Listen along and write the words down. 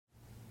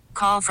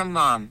Call from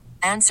mom.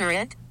 Answer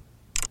it.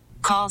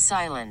 Call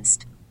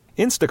silenced.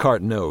 Instacart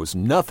knows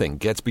nothing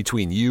gets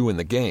between you and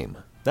the game.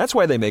 That's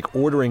why they make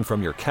ordering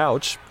from your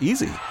couch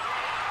easy.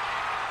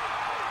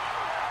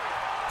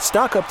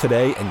 Stock up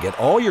today and get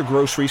all your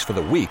groceries for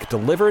the week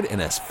delivered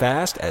in as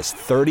fast as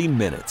 30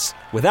 minutes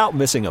without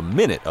missing a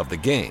minute of the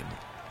game.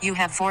 You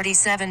have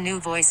 47 new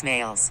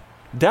voicemails.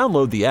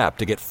 Download the app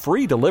to get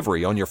free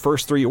delivery on your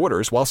first 3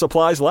 orders while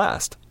supplies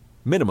last.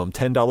 Minimum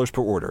 $10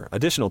 per order.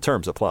 Additional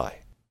terms apply.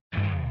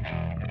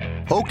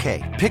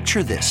 Okay,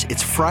 picture this.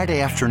 It's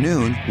Friday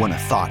afternoon when a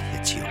thought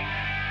hits you.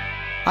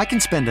 I can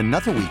spend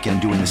another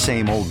weekend doing the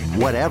same old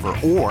whatever,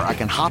 or I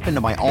can hop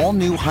into my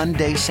all-new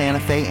Hyundai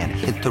Santa Fe and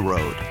hit the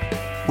road.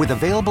 With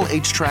available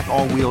H-Track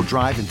all-wheel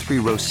drive and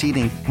 3-row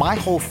seating, my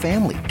whole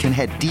family can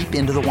head deep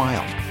into the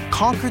wild.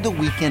 Conquer the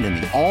weekend in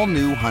the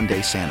all-new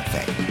Hyundai Santa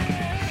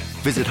Fe.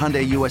 Visit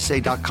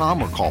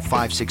HyundaiUSA.com or call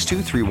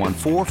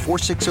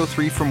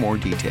 562-314-4603 for more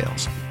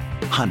details.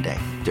 Hyundai,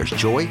 there's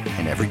joy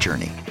in every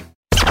journey.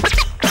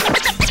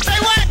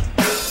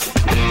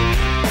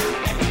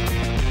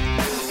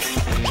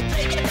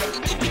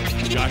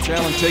 Josh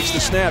Allen takes the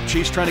snap.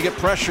 Chiefs trying to get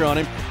pressure on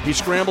him. He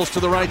scrambles to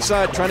the right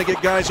side, trying to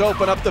get guys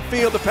open up the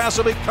field. The pass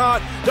will be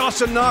caught.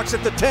 Dawson Knox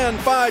at the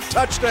 10-5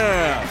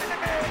 touchdown.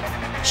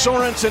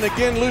 Sorensen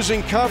again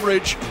losing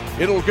coverage.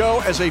 It'll go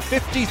as a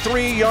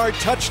 53-yard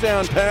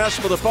touchdown pass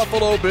for the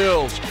Buffalo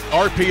Bills.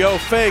 RPO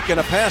fake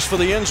and a pass for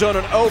the end zone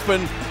and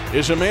open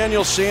is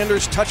Emmanuel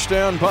Sanders.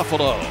 Touchdown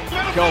Buffalo.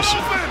 Kelsey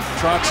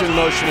trots in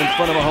motion in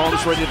front of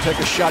Mahomes, ready to take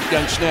a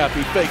shotgun snap.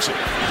 He fakes it.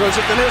 Throws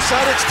it to the near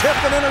side. It's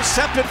tipped and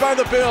intercepted by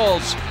the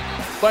Bills.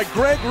 By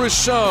Greg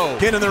Rousseau.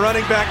 Again in the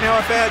running back. Now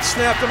a bad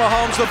snap to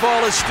Mahomes. The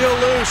ball is still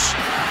loose.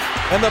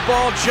 And the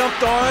ball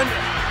jumped on.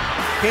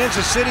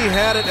 Kansas City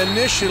had it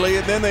initially,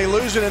 and then they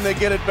lose it and they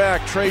get it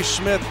back. Trey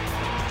Smith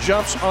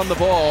jumps on the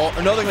ball.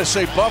 Another going to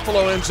say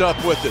Buffalo ends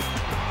up with it.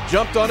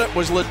 Jumped on it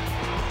was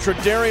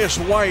Tre'Davious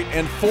White,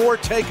 and 4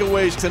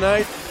 takeaways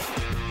tonight.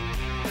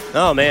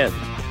 Oh, man.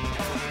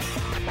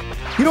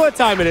 You know what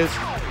time it is?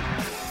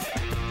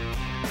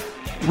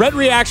 Red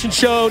Reaction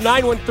Show,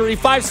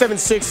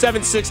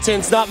 913-576-7610.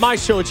 It's not my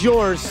show, it's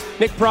yours.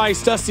 Nick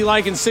Price, Dusty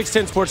Likens,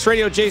 610 Sports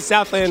Radio, Jay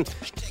Southland,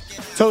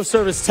 Tow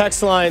Service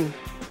text line.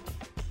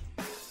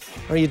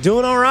 Are you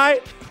doing all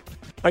right?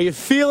 Are you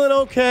feeling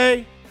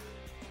okay?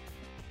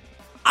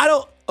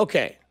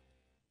 Okay.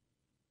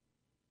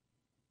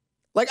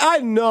 Like, I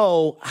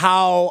know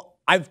how,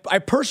 I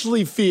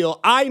personally feel,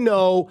 I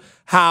know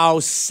how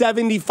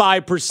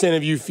 75%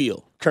 of you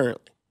feel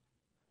currently.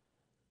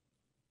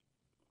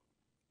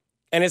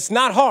 And it's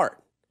not hard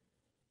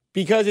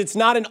because it's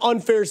not an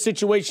unfair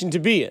situation to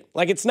be in.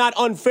 Like, it's not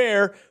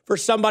unfair for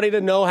somebody to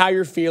know how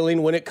you're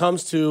feeling when it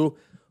comes to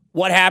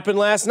what happened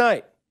last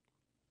night.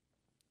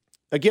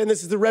 Again,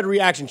 this is the Red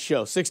Reaction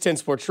Show, 610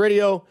 Sports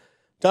Radio.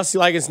 Dusty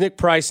Likens, Nick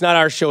Price, not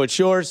our show, it's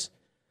yours.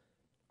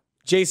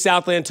 Jay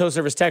Southland, Tow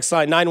Service text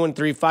line,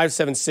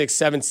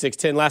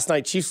 913-576-7610. Last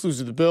night, Chiefs lose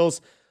to the Bills.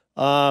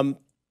 What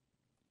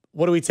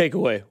do we take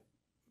away?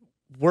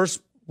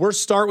 Worst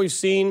start we've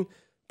seen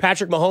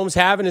Patrick Mahomes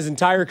have in his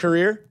entire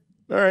career?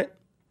 All right.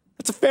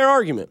 That's a fair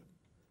argument.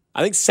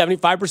 I think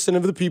 75%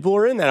 of the people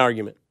are in that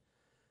argument.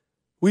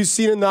 We've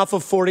seen enough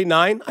of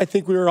 49. I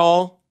think we were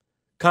all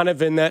kind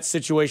of in that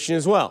situation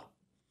as well.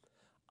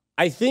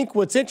 I think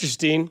what's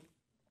interesting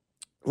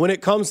when it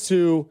comes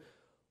to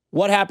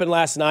what happened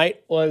last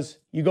night was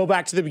you go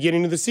back to the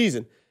beginning of the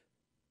season.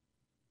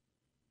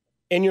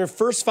 In your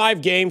first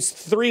 5 games,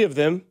 3 of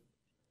them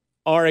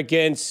are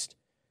against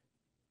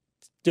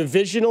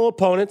divisional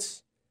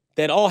opponents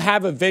that all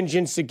have a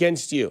vengeance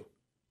against you.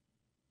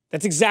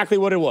 That's exactly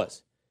what it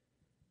was.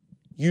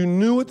 You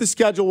knew what the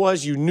schedule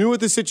was. You knew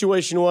what the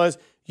situation was.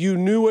 You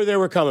knew where they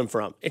were coming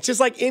from. It's just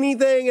like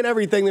anything and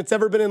everything that's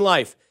ever been in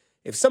life.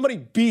 If somebody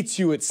beats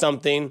you at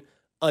something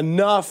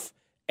enough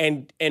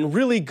and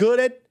really good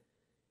at,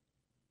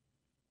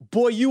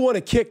 boy, you want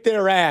to kick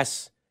their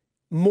ass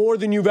more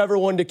than you've ever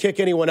wanted to kick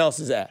anyone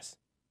else's ass.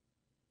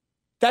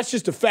 That's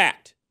just a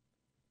fact.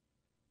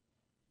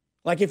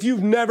 Like, if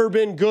you've never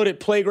been good at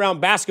playground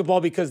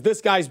basketball because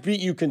this guy's beat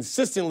you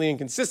consistently,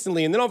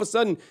 and then all of a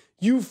sudden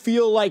you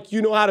feel like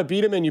you know how to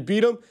beat him and you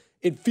beat him,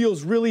 it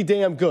feels really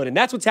damn good. And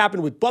that's what's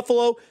happened with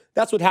Buffalo.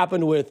 That's what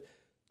happened with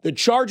the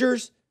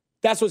Chargers.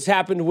 That's what's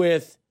happened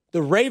with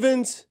the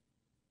Ravens.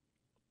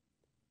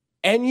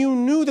 And you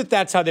knew that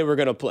that's how they were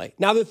going to play.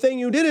 Now, the thing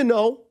you didn't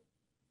know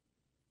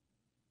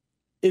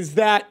is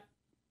that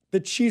the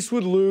Chiefs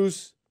would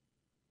lose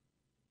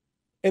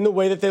in the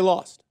way that they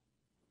lost.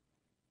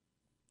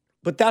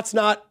 But that's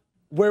not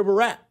where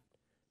we're at,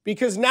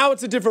 because now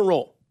it's a different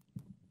role,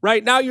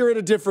 right? Now you're in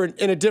a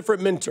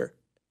different mentor.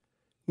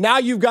 Now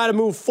you've got to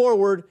move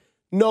forward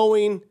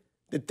knowing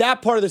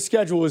that part of the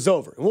schedule is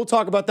over. And we'll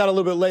talk about that a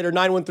little bit later,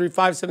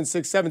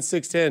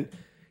 913-576-7610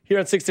 here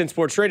on 610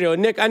 Sports Radio.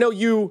 And Nick, I know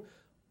you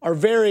are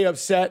very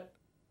upset.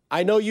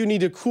 I know you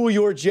need to cool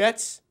your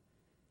jets.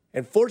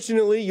 And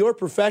fortunately, your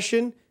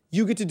profession,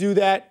 you get to do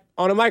that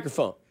on a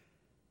microphone.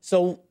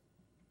 So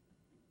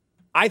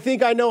I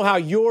think I know how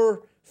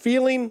you're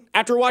feeling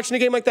after watching a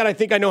game like that. I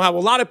think I know how a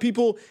lot of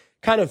people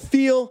kind of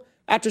feel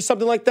after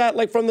something like that,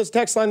 like from this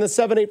text line, the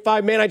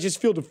 785, man, I just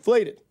feel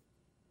deflated.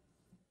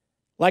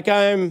 Like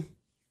I'm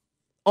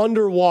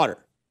underwater.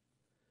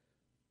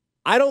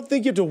 I don't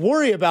think you have to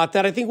worry about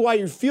that. I think why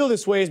you feel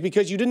this way is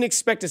because you didn't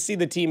expect to see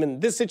the team in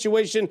this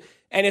situation,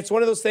 and it's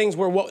one of those things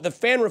where what the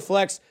fan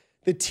reflects,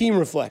 the team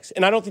reflects.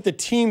 And I don't think the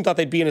team thought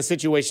they'd be in a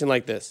situation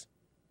like this.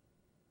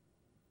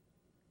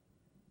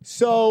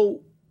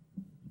 So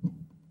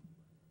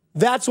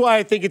that's why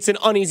I think it's an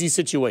uneasy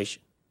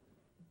situation.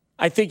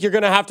 I think you're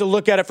going to have to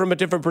look at it from a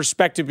different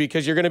perspective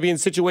because you're going to be in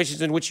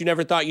situations in which you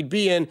never thought you'd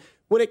be in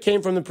when it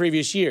came from the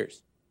previous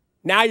years.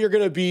 Now you're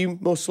going to be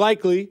most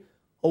likely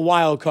a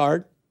wild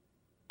card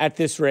at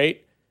this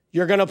rate.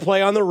 You're going to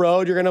play on the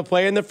road. You're going to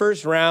play in the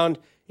first round,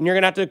 and you're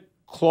going to have to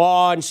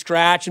claw and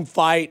scratch and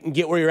fight and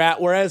get where you're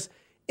at. Whereas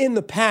in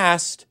the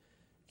past,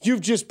 you've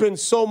just been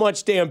so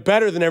much damn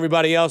better than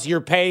everybody else.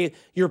 Your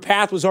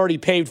path was already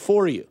paved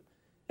for you,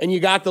 and you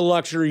got the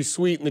luxury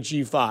suite in the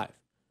G5.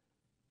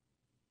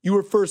 You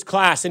were first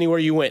class anywhere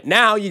you went.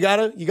 Now you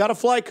gotta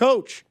fly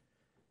coach,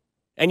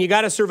 and you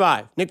gotta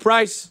survive. Nick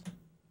Price,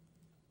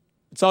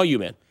 it's all you,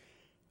 man.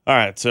 All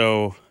right,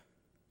 so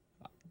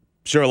I'm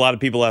sure a lot of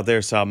people out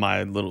there saw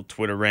my little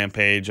Twitter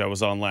rampage I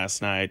was on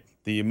last night.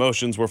 The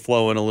emotions were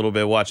flowing a little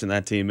bit watching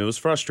that team. It was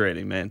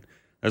frustrating, man.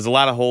 There's a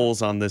lot of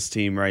holes on this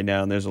team right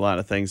now, and there's a lot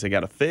of things they got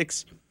to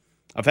fix.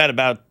 I've had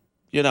about,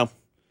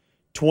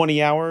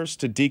 20 hours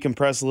to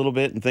decompress a little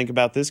bit and think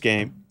about this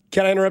game.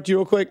 Can I interrupt you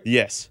real quick?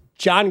 Yes.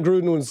 John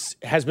Gruden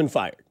has been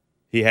fired.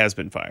 He has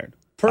been fired.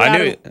 Per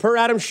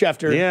Adam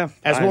Schefter,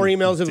 as more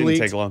emails have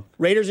leaked, take long.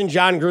 Raiders and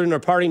John Gruden are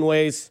parting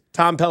ways.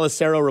 Tom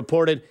Pelissero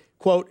reported,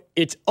 quote,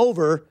 "It's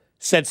over,"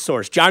 said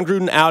source. John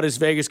Gruden out as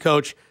Vegas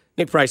coach.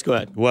 Nick Price, go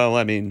ahead.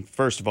 Well,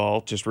 first of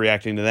all, just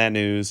reacting to that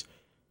news,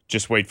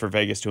 just wait for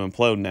Vegas to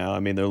implode now.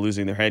 They're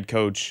losing their head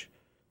coach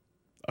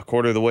a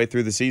quarter of the way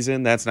through the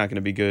season. That's not going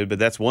to be good, but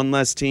that's one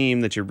less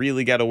team that you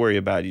really got to worry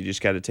about. You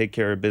just got to take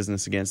care of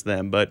business against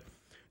them. But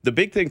the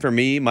big thing for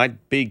me, my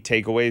big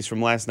takeaways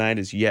from last night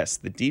is, yes,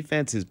 the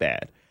defense is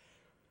bad.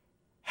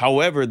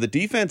 However, the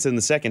defense in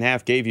the second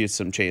half gave you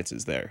some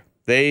chances there.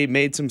 They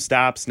made some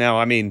stops.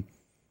 Now,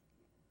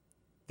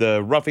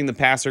 the roughing the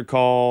passer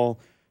called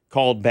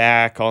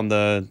back on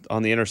the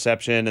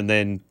interception, and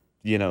then,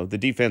 the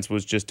defense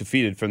was just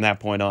defeated from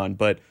that point on.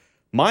 But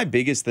my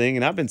biggest thing,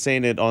 and I've been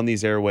saying it on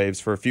these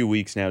airwaves for a few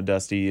weeks now,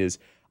 Dusty, is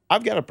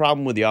I've got a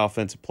problem with the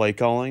offensive play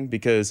calling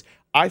because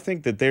I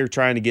think that they're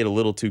trying to get a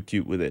little too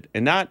cute with it.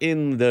 And not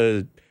in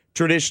the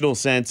traditional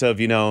sense of,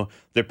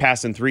 they're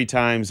passing 3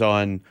 times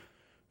on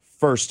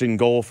first and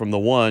goal from the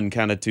 1,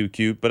 kind of too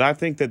cute. But I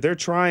think that they're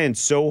trying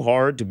so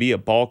hard to be a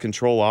ball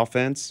control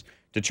offense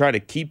to try to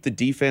keep the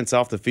defense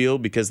off the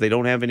field because they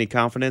don't have any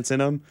confidence in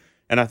them.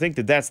 And I think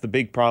that that's the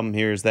big problem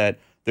here is that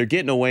they're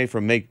getting away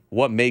from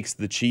what makes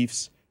the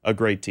Chiefs a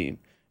great team.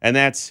 And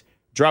that's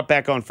drop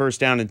back on first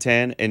down and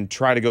 10 and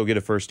try to go get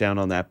a first down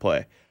on that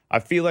play. I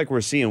feel like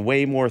we're seeing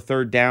way more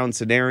third down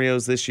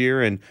scenarios this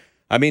year. And,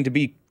 to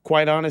be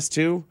quite honest,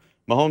 too,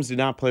 Mahomes did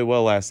not play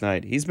well last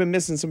night. He's been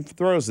missing some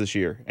throws this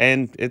year,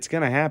 and it's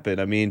going to happen.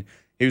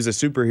 He was a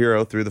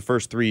superhero through the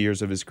first 3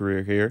 years of his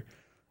career here.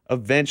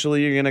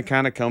 Eventually, you're going to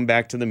kind of come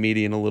back to the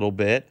median a little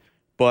bit.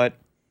 But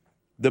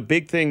the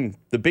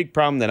big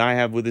problem that I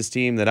have with this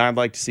team that I'd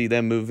like to see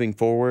them moving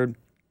forward,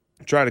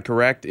 try to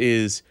correct,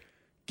 is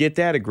get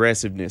that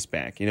aggressiveness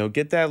back.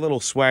 Get that little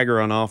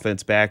swagger on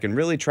offense back and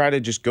really try to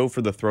just go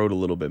for the throat a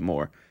little bit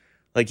more.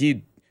 Like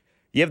you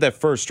have that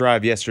first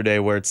drive yesterday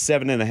where it's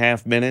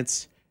 7.5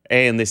 minutes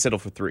and they settle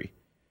for 3.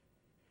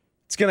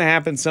 It's going to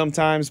happen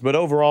sometimes, but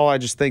overall I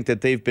just think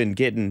that they've been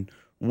getting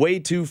way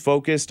too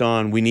focused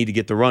on we need to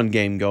get the run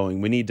game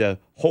going. We need to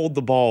hold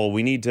the ball.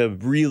 We need to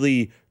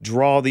really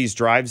draw these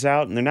drives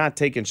out, and they're not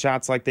taking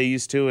shots like they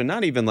used to, and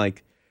not even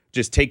like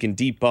just taking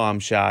deep bomb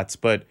shots,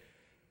 but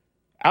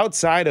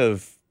outside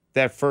of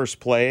that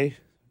first play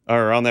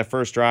or on that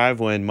first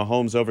drive when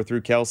Mahomes overthrew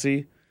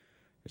Kelsey,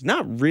 there's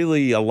not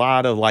really a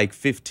lot of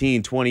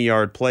 15,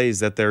 20-yard plays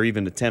that they're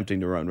even attempting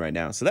to run right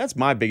now. So that's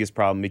my biggest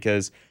problem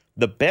because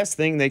the best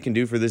thing they can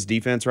do for this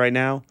defense right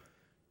now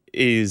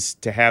is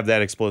to have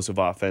that explosive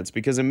offense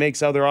because it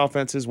makes other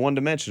offenses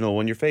one-dimensional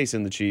when you're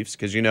facing the Chiefs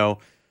because,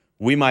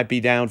 we might be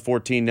down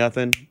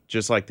 14-0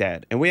 just like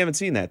that. And we haven't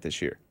seen that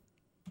this year.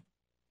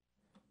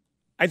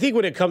 I think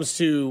when it comes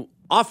to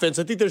offense,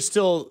 I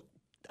still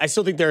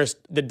think there's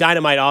the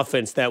dynamite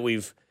offense that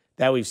we've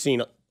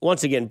seen.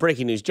 Once again,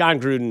 breaking news: John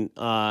Gruden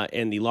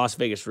and the Las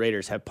Vegas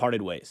Raiders have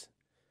parted ways.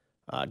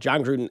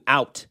 John Gruden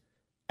out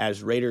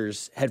as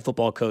Raiders head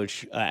football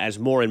coach as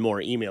more and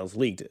more emails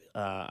leaked.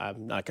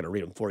 I'm not going to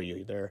read them for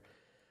you. They're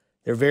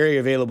very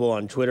available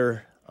on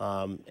Twitter,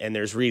 and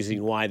there's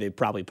reason why they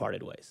probably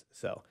parted ways.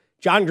 So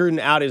John Gruden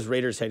out as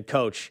Raiders head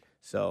coach.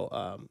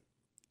 So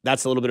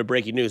that's a little bit of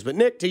breaking news. But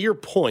Nick, to your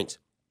point,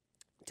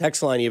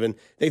 text line even,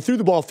 they threw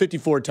the ball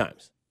 54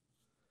 times.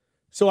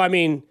 So,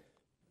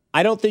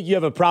 I don't think you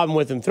have a problem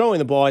with them throwing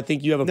the ball. I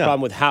think you have a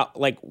problem with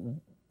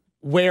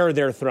where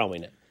they're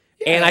throwing it.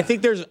 Yeah. And I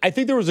think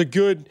there was a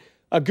good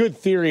a good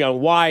theory on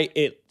why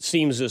it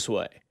seems this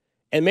way.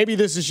 And maybe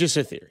this is just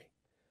a theory.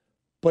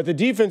 But the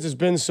defense has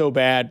been so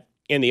bad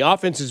and the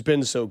offense has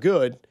been so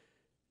good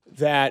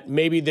that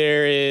maybe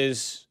there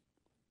is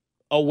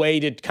a way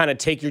to kind of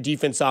take your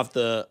defense off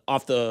the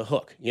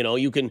hook. You know,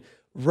 you can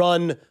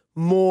run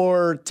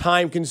more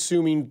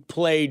time-consuming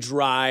play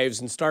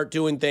drives and start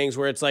doing things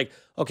where it's like,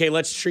 okay,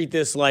 let's treat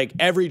this like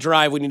every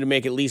drive we need to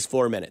make at least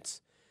 4 minutes.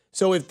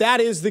 So if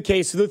that is the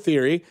case of the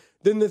theory,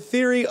 then the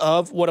theory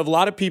of what a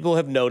lot of people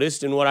have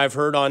noticed and what I've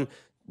heard on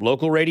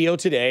local radio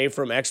today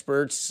from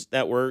experts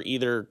that were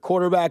either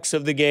quarterbacks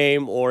of the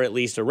game or at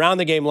least around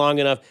the game long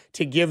enough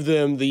to give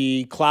them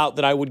the clout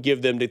that I would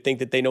give them to think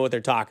that they know what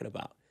they're talking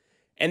about.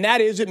 And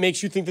that is, it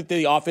makes you think that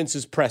the offense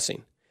is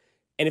pressing.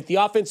 And if the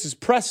offense is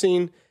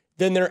pressing,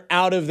 then they're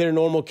out of their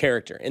normal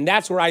character. And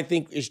that's where I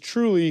think is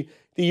truly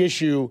the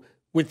issue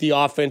with the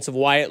offense of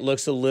why it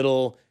looks a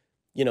little,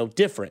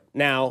 different.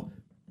 Now,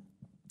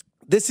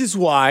 this is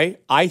why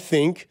I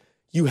think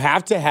you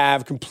have to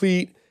have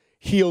complete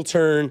heel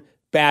turn,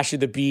 bash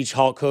at the beach,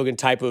 Hulk Hogan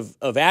type of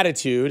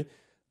attitude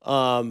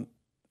when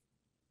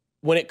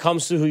it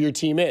comes to who your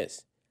team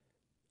is.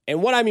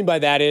 And what I mean by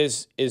that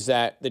is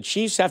that the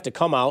Chiefs have to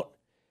come out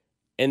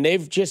and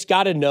they've just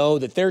got to know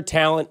that their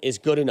talent is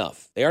good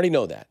enough. They already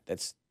know that.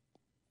 That's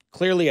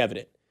clearly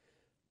evident.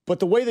 But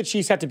the way the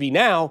Chiefs have to be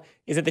now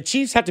is that the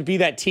Chiefs have to be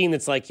that team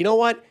that's like, you know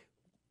what?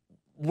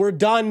 We're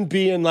done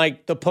being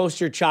like the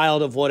poster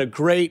child of what a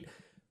great,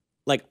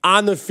 like,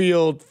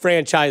 on-the-field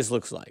franchise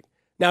looks like.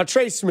 Now,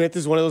 Trey Smith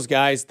is one of those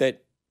guys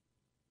that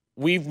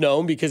we've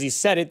known because he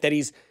said it, that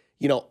he's,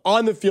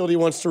 on the field, he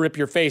wants to rip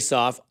your face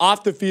off.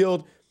 Off the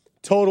field,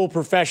 total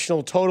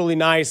professional, totally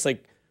nice,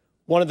 like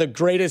one of the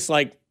greatest,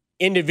 like,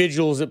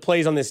 individuals that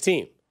plays on this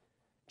team.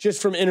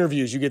 Just from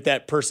interviews, you get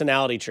that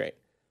personality trait.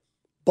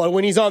 But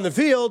when he's on the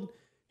field,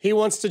 he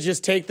wants to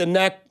just take the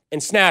neck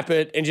and snap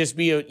it and just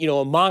be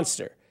a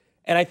monster.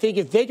 And I think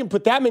if they can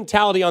put that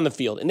mentality on the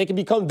field and they can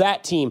become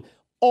that team,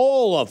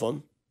 all of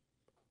them,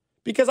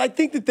 because I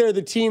think that they're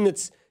the team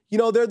that's,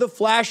 they're the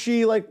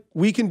flashy, like,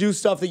 we can do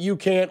stuff that you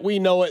can't. We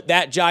know it.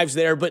 That jives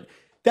there. But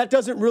that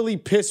doesn't really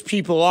piss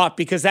people off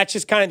because that's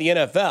just kind of the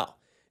NFL.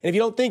 And if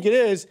you don't think it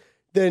is,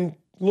 then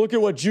look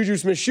at what Juju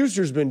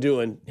Smith-Schuster's been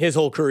doing his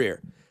whole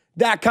career.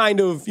 That kind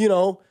of,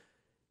 little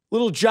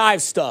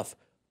jive stuff.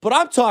 But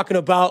I'm talking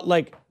about,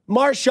 like,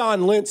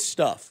 Marshawn Lynch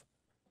stuff.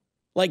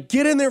 Like,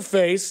 get in their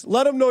face,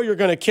 let them know you're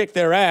going to kick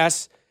their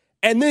ass,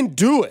 and then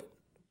do it.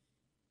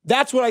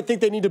 That's what I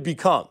think they need to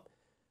become.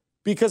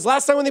 Because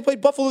last time when they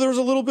played Buffalo, there was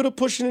a little bit of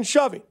pushing and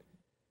shoving.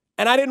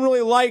 And I didn't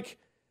really like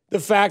the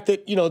fact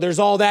that, there's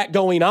all that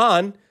going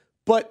on.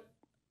 But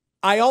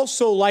I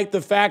also like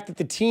the fact that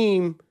the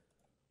team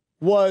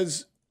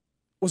was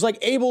like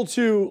able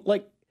to,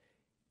 like,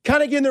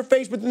 kind of get in their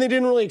face, but then they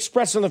didn't really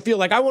express it on the field.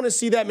 Like, I want to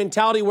see that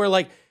mentality where,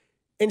 like,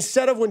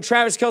 instead of when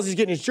Travis Kelce's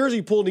getting his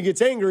jersey pulled and he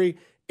gets angry,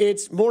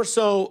 it's more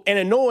so and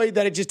annoyed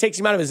that it just takes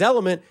him out of his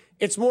element.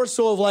 It's more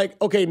so of like,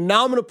 okay,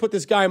 now I'm going to put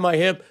this guy in my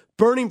hip,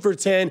 burning for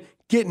 10,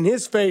 get in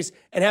his face,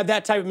 and have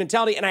that type of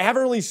mentality. And I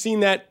haven't really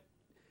seen that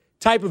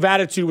type of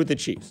attitude with the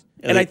Chiefs.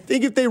 And I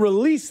think if they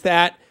release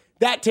that,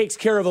 that takes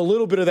care of a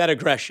little bit of that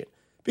aggression.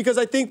 Because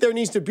I think there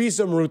needs to be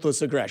some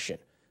ruthless aggression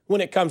when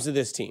it comes to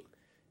this team.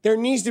 There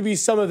needs to be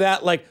some of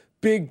that, like,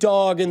 big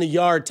dog in the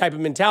yard type of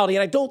mentality.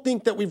 And I don't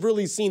think that we've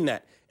really seen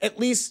that, at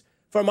least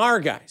from our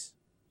guys,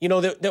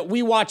 that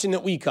we watch and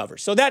that we cover.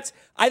 So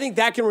I think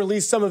that can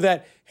release some of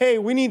that, hey,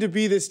 we need to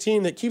be this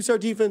team that keeps our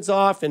defense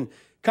off and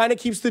kind of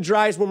keeps the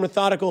drives more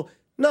methodical.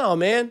 No,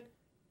 man.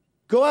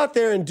 Go out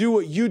there and do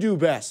what you do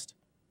best.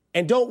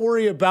 And don't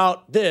worry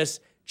about this.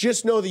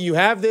 Just know that you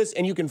have this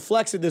and you can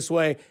flex it this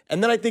way.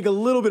 And then I think a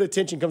little bit of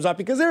tension comes off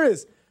because there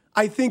is,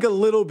 I think, a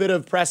little bit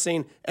of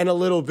pressing and a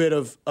little bit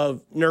of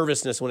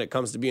nervousness when it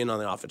comes to being on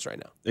the offense right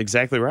now.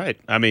 Exactly right.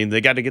 I mean, they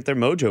got to get their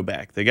mojo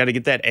back. They got to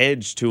get that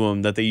edge to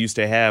them that they used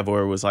to have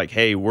where it was like,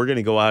 hey, we're going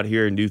to go out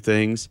here and do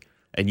things,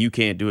 and you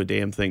can't do a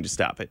damn thing to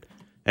stop it.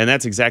 And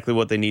that's exactly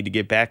what they need to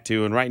get back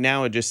to. And right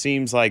now it just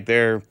seems like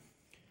they're,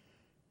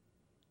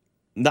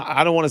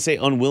 I don't want to say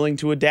unwilling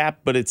to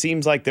adapt, but it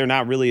seems like they're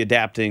not really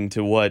adapting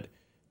to what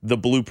the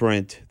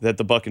blueprint that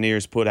the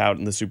Buccaneers put out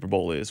in the Super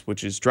Bowl is,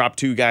 which is drop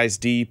two guys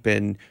deep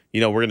and,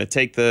 we're going to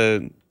take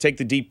the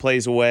deep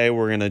plays away.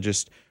 We're going to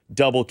just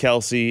double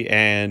Kelce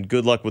and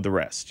good luck with the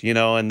rest,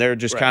 and they're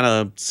just kind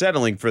of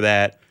settling for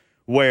that.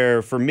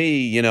 Where for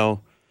me,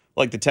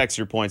 like the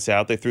texter points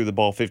out, they threw the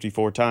ball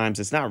 54 times.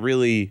 It's not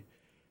really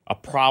a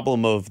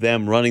problem of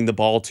them running the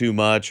ball too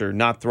much or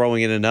not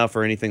throwing it enough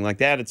or anything like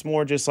that. It's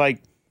more just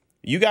like,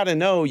 you got to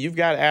know you've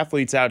got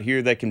athletes out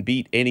here that can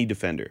beat any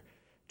defender.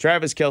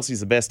 Travis Kelce's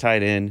the best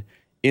tight end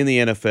in the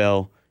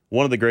NFL,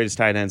 one of the greatest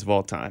tight ends of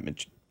all time.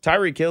 And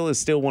Tyreek Hill is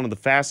still one of the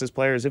fastest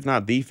players, if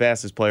not the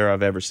fastest player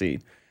I've ever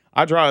seen.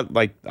 I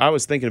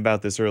was thinking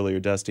about this earlier,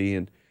 Dusty,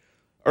 and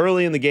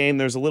early in the game,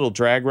 there's a little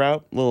drag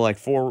route, a little like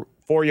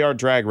four-yard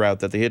drag route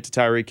that they hit to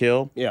Tyreek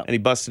Hill, and he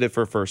busted it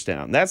for a first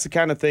down. That's the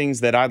kind of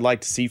things that I'd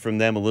like to see from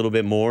them a little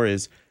bit more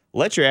is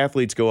let your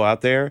athletes go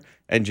out there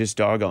and just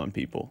dog on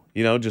people.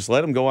 Just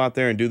let them go out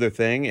there and do their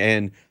thing,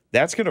 and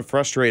that's going to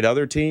frustrate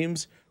other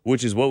teams,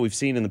 which is what we've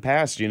seen in the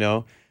past.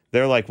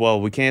 They're like,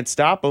 well, we can't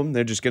stop them.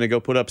 They're just going to go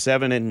put up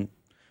 7 in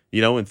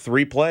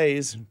 3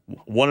 plays,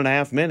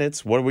 1.5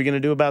 minutes. What are we going to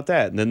do about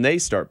that? And then they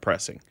start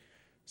pressing.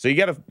 So you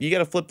got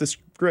to flip the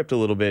script a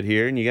little bit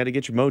here, and you got to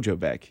get your mojo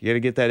back. You got to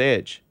get that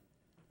edge.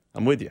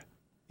 I'm with you.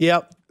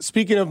 Yep.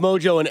 Speaking of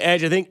mojo and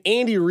edge, I think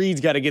Andy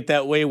Reid's got to get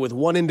that way with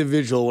one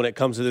individual when it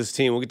comes to this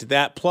team. We'll get to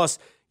that. Plus,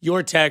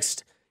 your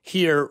text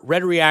here,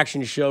 Red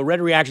Reaction Show,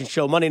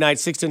 Monday night,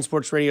 610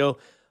 Sports Radio.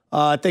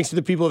 Thanks to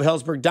the people of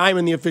Helzberg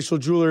Diamond, the official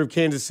jeweler of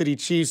Kansas City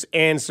Chiefs,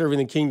 and serving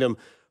the kingdom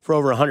for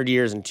over 100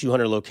 years in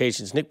 200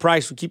 locations. Nick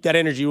Price will keep that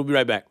energy. We'll be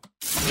right back.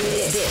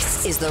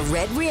 This is the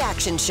Red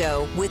Reaction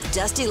Show with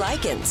Dusty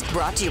Likens,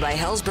 brought to you by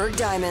Helzberg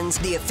Diamonds,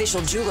 the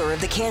official jeweler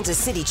of the Kansas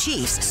City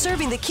Chiefs,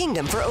 serving the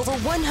kingdom for over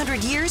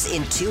 100 years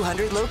in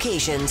 200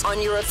 locations.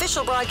 On your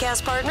official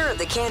broadcast partner of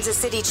the Kansas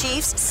City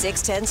Chiefs,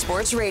 610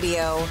 Sports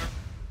Radio.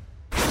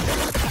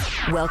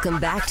 Welcome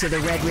back to the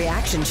Red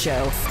Reaction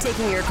Show.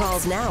 Taking your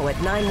calls now at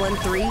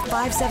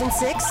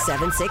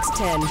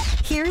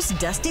 913-576-7610. Here's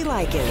Dusty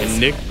Likens. And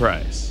Nick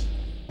Price.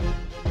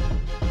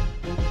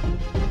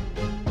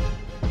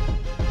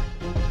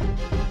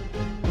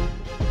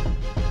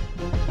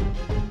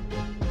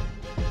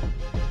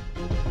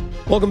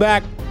 Welcome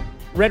back.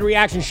 Red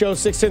Reaction Show,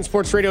 610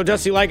 Sports Radio.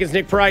 Dusty Likens,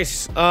 Nick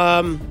Price.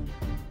 I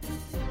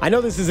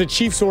know this is a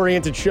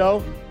Chiefs-oriented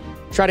show.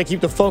 Try to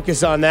keep the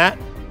focus on that.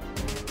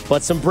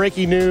 But some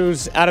breaking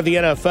news out of the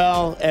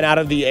NFL and out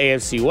of the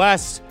AFC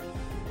West.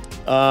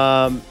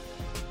 And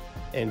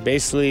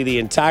basically the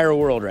entire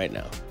world right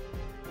now.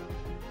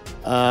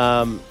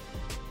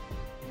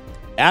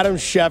 Adam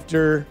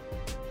Schefter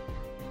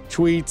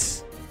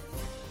tweets,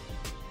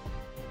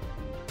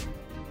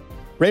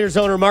 Raiders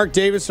owner Mark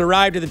Davis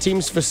arrived at the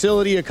team's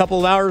facility a couple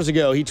of hours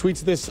ago. He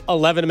tweets this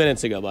 11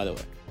 minutes ago, by the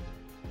way.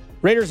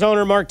 Raiders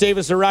owner Mark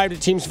Davis arrived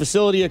at team's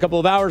facility a couple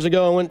of hours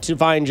ago and went to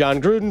find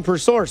John Gruden, per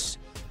source.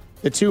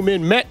 The two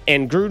men met,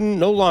 and Gruden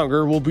no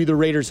longer will be the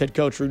Raiders head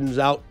coach. Gruden's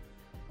out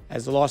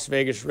as the Las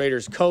Vegas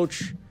Raiders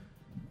coach.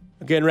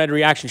 Again, Red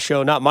Reaction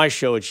Show, not my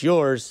show, it's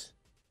yours.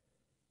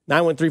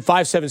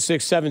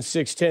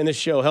 913-576-7610. This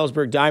show,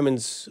 Helzberg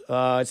Diamonds.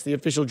 It's the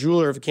official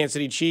jeweler of the Kansas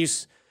City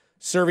Chiefs,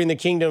 serving the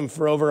kingdom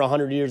for over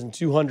 100 years in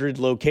 200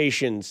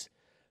 locations.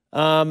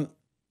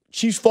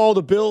 Chiefs fall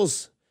to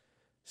Bills.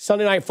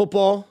 Sunday Night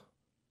Football.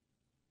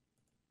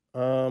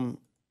 Not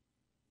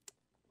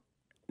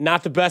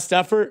the best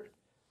effort.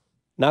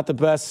 Not the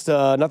best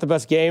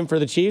game for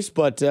the Chiefs,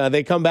 but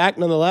they come back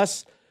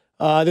nonetheless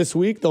this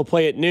week. They'll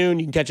play at noon.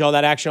 You can catch all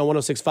that action on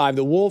 106.5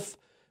 The Wolf,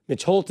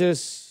 Mitch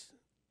Holtis,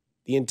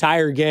 the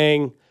entire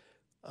gang.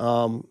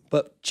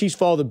 But Chiefs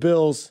fall the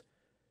Bills.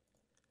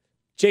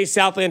 Jay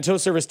Southland, Tow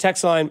Service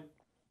text line.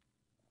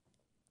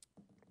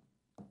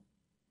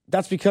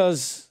 That's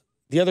because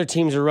the other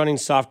teams are running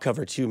soft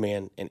cover too,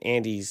 man, and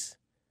Andy's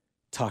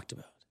talked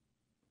about.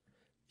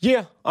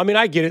 Yeah, I mean,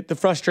 I get it. The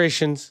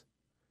frustrations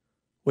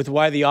with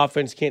why the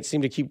offense can't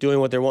seem to keep doing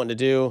what they're wanting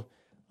to do.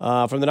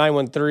 From the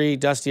 913,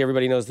 Dusty,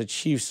 everybody knows the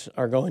Chiefs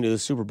are going to the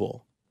Super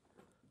Bowl.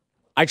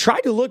 I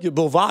tried to look at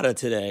Bovada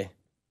today,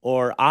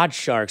 or Odd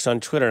Sharks on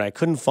Twitter, and I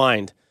couldn't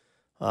find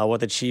what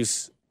the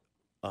Chiefs'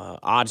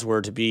 odds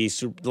were to be.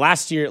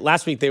 Last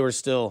week they were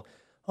still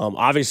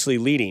obviously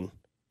leading,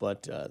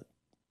 but, we'll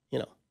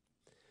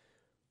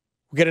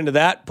get into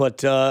that.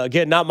 But,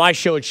 again, not my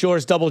show. It's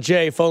yours, Double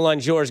J. Phone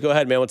line's yours. Go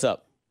ahead, man. What's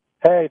up?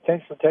 Hey,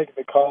 thanks for taking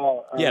the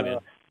call. Yeah, man.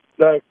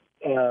 Look,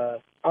 I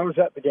was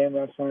at the game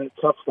last night.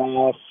 Tough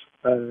loss.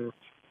 It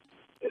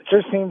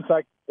just seems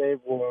like they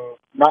were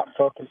not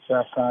focused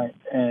last night,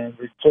 and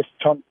we just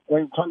turned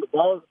the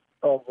ball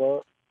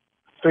over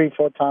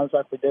 3-4 times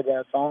like we did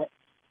last night.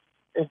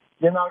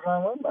 You're not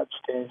going to win much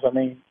games. I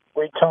mean,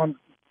 we turned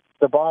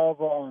the ball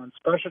over on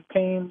special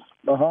teams.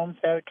 Mahomes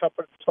had a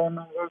couple of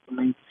turnovers. I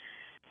mean,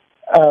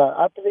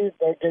 I believe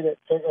they get it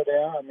figured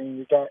out. I mean,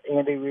 you got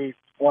Andy Reid,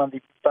 one of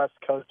the best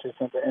coaches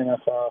in the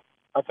NFL.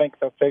 I think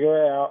they'll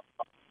figure it out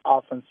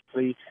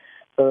offensively.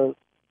 So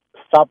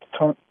stop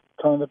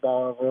turning the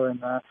ball over,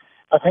 and I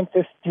think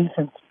this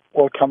defense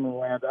will come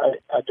around.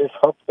 I just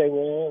hope they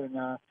will. And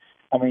I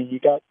mean, you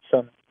got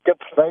some good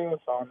players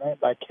on it,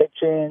 like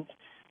Hitchens,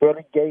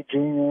 Willie Gay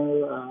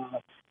Jr.,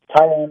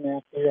 Tyrann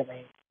Mathieu. I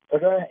mean, they're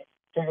going to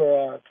figure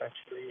it out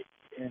eventually.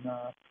 And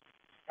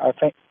I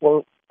think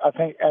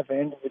at the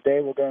end of the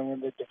day, we're going to win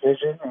the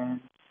division,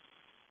 and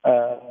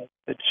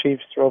the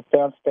Chiefs will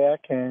bounce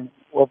back, and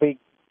we'll be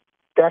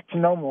back to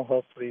normal,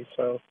 hopefully.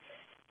 So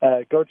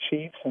go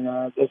Chiefs,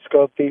 and let's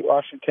go beat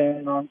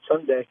Washington on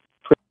Sunday.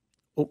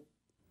 Oh,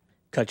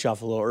 cut you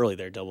off a little early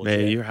there, Double Man,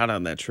 J. you're hot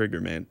on that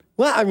trigger, man.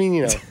 Well, I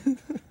mean,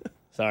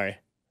 sorry.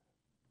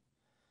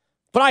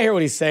 But I hear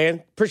what he's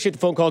saying. Appreciate the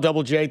phone call,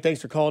 Double J.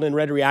 Thanks for calling in.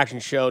 Red Reaction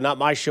Show. Not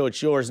my show,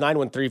 it's yours.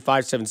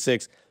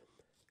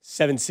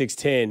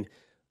 913-576-7610.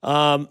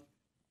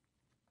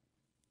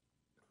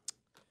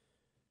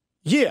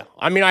 Yeah,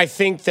 I mean, I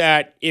think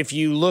that if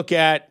you look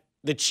at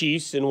the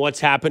Chiefs and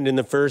what's happened in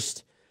the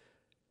first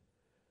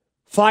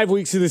 5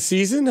 weeks of the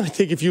season. I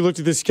think if you looked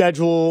at the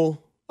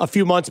schedule a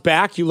few months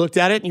back, you looked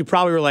at it and you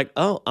probably were like,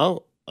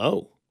 oh,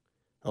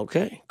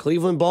 okay.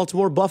 Cleveland,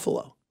 Baltimore,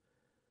 Buffalo.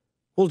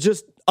 Well,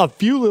 just a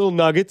few little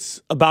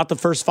nuggets about the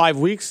first 5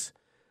 weeks.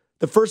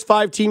 The first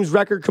 5 teams'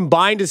 record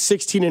combined is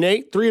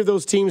 16-8. 3 of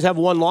those teams have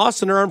 1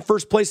 loss and are in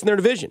first place in their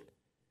division.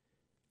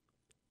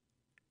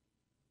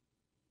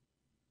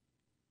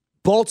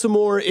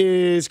 Baltimore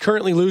is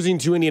currently losing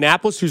to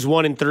Indianapolis, who's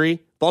 1-3.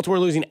 Baltimore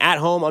losing at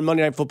home on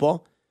Monday Night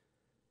Football.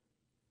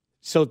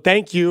 So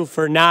thank you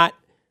for not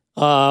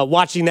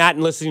watching that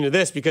and listening to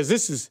this, because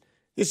this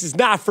is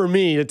not for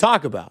me to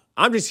talk about.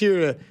 I'm just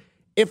here to,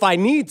 if I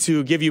need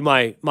to, give you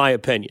my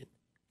opinion.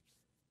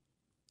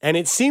 And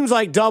it seems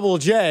like Double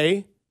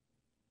J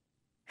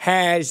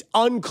has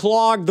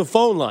unclogged the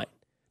phone line,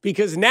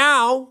 because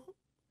now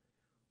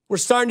we're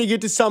starting to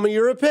get to some of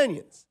your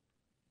opinions.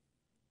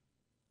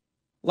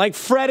 Like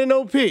Fred and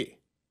OP.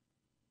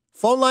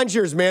 Phone line's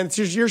yours, man.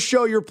 It's your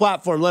show, your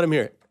platform. Let him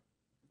hear it.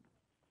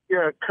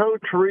 Yeah,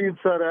 Coach Reed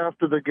said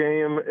after the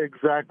game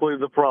exactly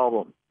the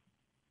problem.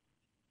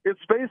 It's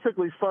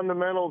basically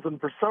fundamentals, and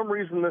for some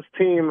reason this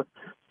team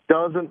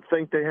doesn't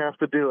think they have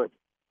to do it.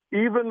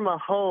 Even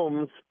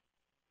Mahomes,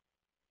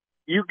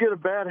 you get a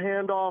bad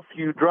handoff,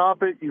 you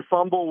drop it, you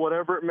fumble,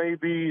 whatever it may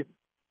be.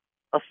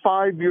 A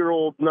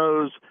 5-year-old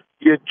knows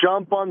you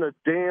jump on the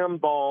damn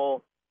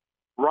ball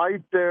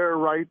right there,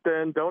 right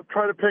then. Don't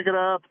try to pick it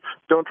up.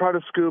 Don't try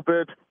to scoop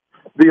it.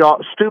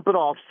 The stupid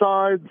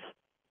offsides.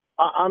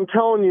 I'm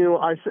telling you,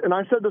 I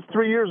said this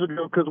 3 years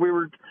ago because we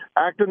were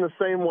acting the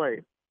same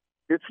way.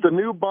 It's the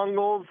new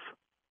Bungles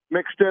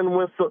mixed in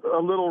with a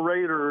little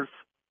Raiders.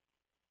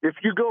 If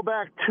you go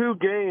back 2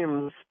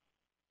 games,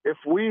 if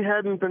we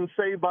hadn't been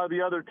saved by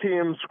the other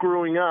team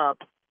screwing up,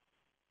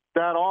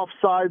 that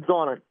offsides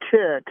on a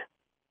kick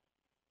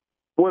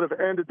would have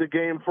ended the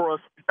game for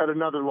us at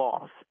another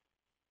loss.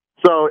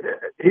 So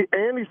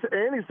Andy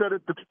said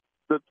it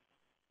the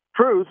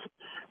truth.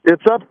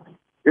 It's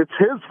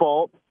his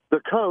fault. The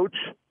coach.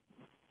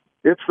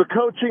 It's the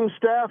coaching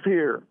staff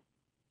here.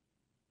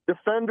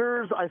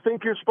 Defenders, I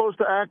think you're supposed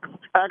to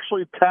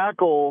actually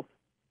tackle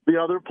the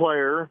other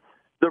player.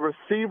 The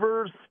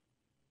receivers,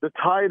 the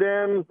tight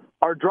end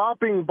are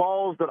dropping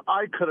balls that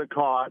I could have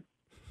caught.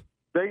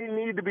 They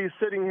need to be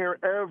sitting here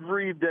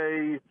every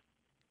day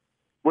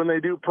when they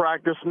do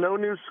practice. No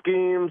new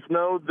schemes,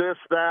 no this,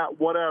 that,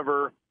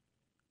 whatever.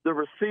 The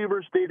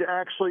receivers need to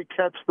actually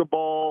catch the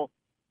ball.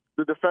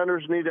 The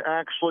defenders need to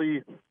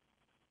actually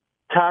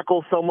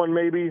tackle someone,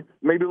 maybe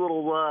a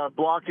little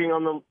blocking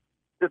on the,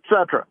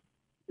 etc.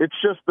 It's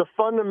just the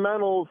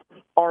fundamentals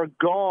are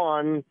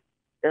gone,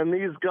 and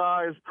these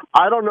guys,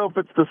 I don't know if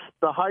it's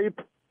the hype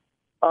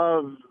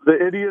of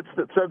the idiots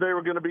that said they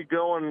were going to be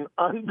going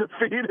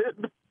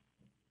undefeated.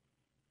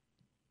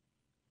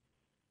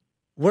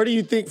 Where do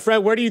you think,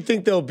 Fred,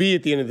 they'll be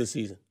at the end of the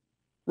season?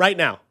 Right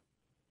now.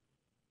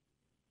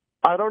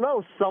 I don't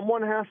know.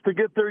 Someone has to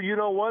get their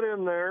you-know-what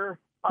in there.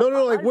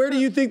 No, where do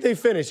you think they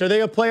finish? Are they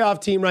a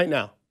playoff team right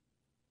now?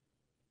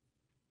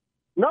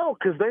 No,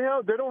 because they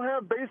don't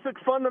have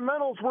basic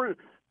fundamentals.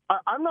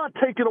 I'm not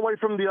taking away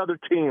from the other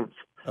teams.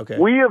 Okay.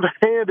 We have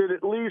handed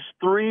at least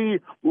 3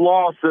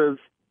 losses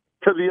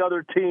to the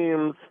other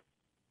teams,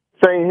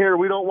 saying, here,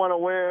 we don't want to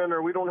win,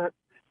 or we don't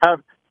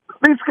have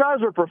 – these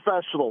guys are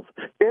professionals.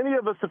 Any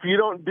of us, if you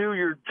don't do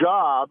your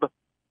job,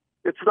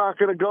 it's not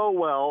going to go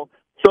well.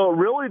 So it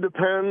really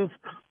depends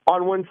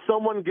on when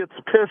someone gets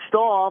pissed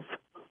off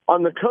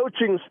on the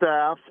coaching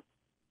staff,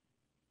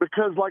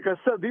 because, like I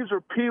said, these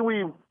are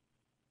peewee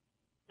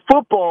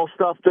football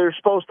stuff they're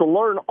supposed to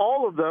learn,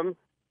 all of them.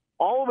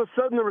 All of a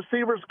sudden, the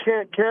receivers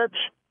can't catch.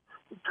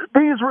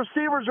 These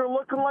receivers are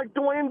looking like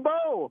Dwayne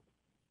Bowe.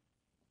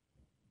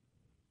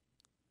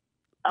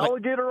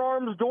 Alligator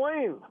arms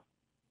Dwayne.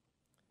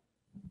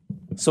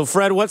 So,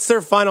 Fred, what's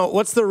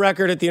the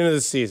record at the end of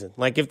the season?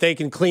 Like, if they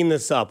can clean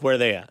this up, where are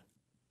they at?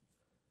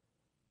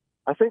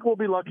 I think we'll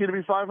be lucky to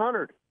be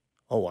 500.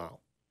 Oh, wow.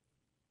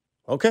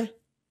 Okay.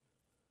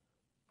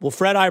 Well,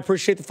 Fred, I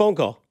appreciate the phone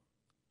call.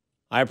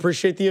 I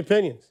appreciate the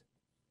opinions.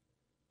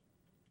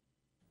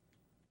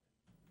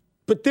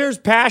 But there's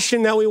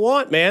passion that we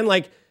want, man.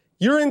 Like,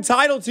 you're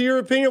entitled to your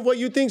opinion of what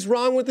you think's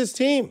wrong with this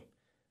team.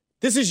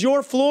 This is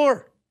your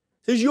floor.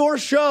 This is your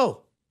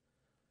show.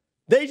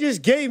 They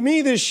just gave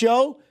me this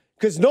show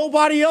because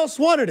nobody else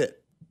wanted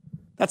it.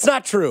 That's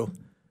not true.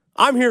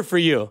 I'm here for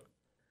you.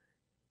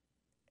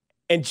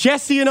 And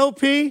Jesse and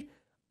OP,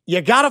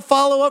 you got to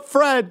follow up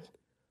Fred.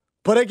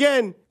 But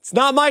again, it's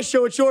not my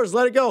show. It's yours.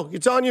 Let it go.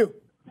 It's on you.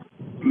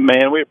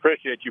 Man, we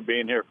appreciate you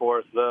being here for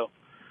us, though.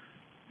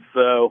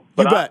 So,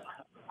 you bet.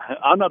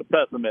 I'm not a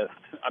pessimist.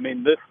 I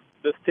mean,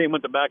 this team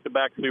went to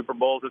back-to-back Super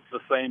Bowls. It's the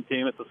same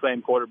team. It's the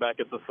same quarterback.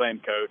 It's the same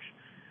coach.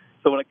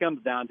 So when it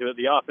comes down to it,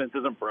 the offense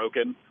isn't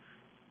broken.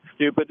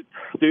 Stupid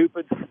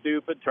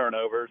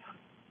turnovers.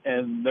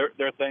 And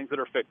they're things that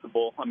are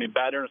fixable. I mean,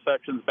 bad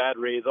interceptions, bad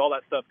reads, all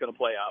that stuff's going to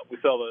play out. We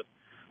saw the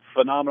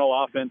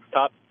phenomenal offense,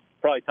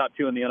 probably top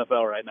 2 in the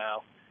NFL right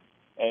now.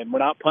 And we're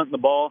not punting the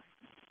ball.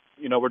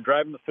 we're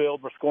driving the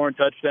field, we're scoring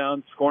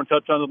touchdowns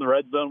in the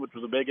red zone, which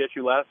was a big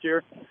issue last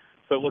year.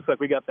 So it looks like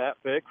we got that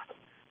fixed.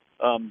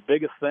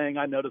 Biggest thing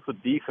I noticed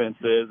with defense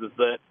is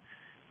that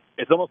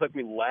it's almost like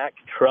we lack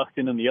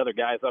trusting in the other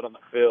guys out on the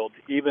field.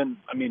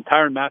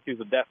 Tyrann Mathieu is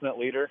a definite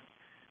leader,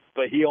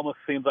 but he almost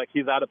seems like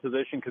he's out of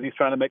position because he's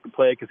trying to make a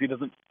play because he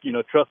doesn't,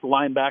 trust the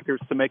linebackers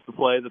to make the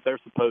play that they're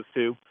supposed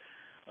to.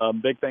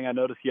 Big thing I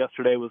noticed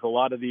yesterday was a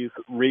lot of these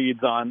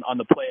reads on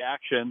the play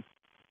action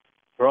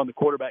or on the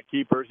quarterback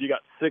keepers. You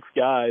got 6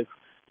 guys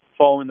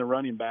following the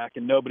running back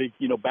and nobody,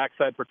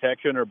 backside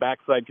protection or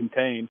backside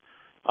contain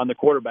on the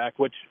quarterback,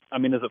 which,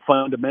 is it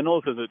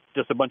fundamentals? Is it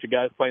just a bunch of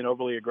guys playing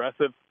overly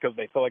aggressive because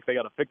they feel like they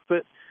got to fix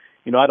it?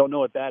 I don't know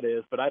what that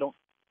is, but I don't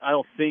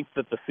think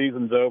that the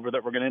season's over,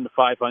 that we're going to end at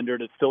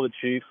 500. It's still the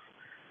Chiefs.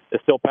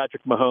 It's still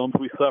Patrick Mahomes.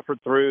 We suffered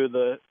through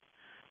the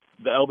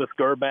Elvis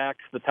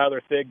Gerbacks, the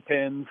Tyler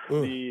Thigpens,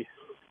 the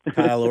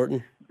Kyle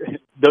Orton.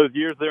 Those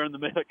years there in the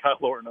middle, Kyle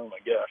Orton. Oh my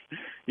gosh,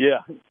 yeah.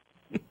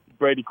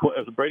 Brady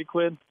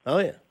Quinn? Oh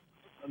yeah.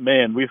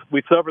 Man, we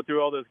suffered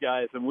through all those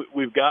guys, and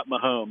we've got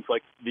Mahomes.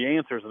 Like, the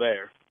answer's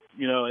there,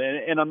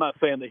 And I'm not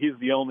saying that he's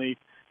the only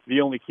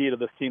key to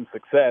this team's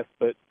success,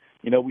 but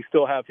we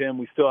still have him.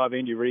 We still have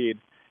Andy Reid,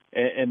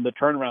 and the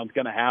turnaround's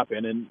going to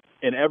happen. And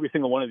in every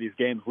single one of these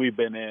games we've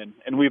been in,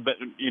 and we've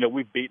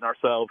beaten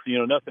ourselves.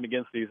 Nothing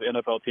against these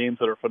NFL teams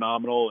that are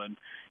phenomenal, and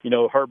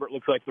Herbert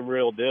looks like the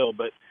real deal,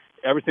 but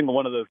every single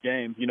one of those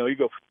games, you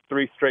go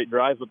 3 straight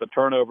drives with a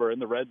turnover in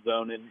the red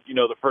zone, and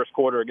the first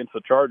quarter against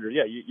the Chargers,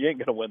 yeah, you ain't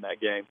going to win that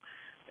game.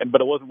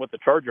 But it wasn't what the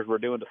Chargers were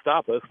doing to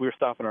stop us; we were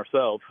stopping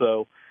ourselves.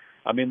 So,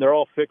 they're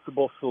all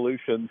fixable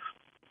solutions.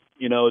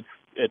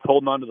 It's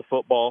holding on to the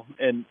football,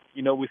 and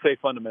we say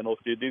fundamentals,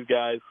 dude. These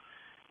guys,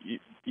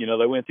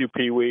 they went through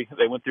Pee Wee,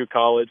 they went through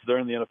college, they're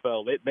in the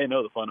NFL. They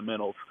know the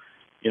fundamentals.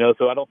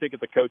 So I don't think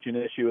it's a coaching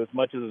issue as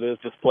much as it is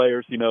just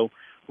players,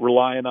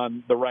 relying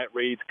on the right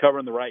reads,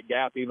 covering the right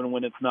gap, even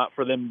when it's not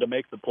for them to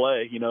make the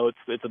play.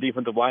 It's a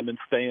defensive lineman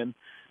staying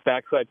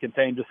backside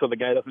contained just so the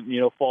guy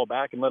doesn't, fall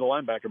back and let a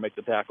linebacker make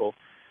the tackle.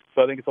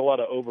 So I think it's a lot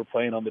of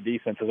overplaying on the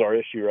defense is our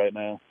issue right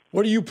now.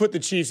 Where do you put the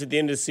Chiefs at the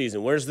end of the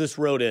season? Where's this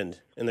road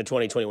end in the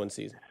 2021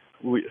 season?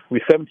 We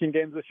 17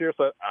 games this year,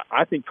 so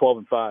I think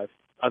 12-5.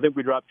 I think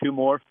we drop 2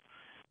 more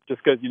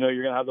just because, you're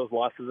going to have those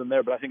losses in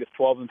there. But I think it's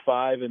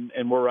 12-5,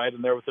 and we're right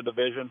in there with the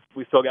division.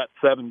 We still got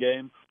 7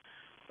 games.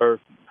 Or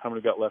how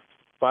many we got left?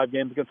 5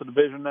 games against the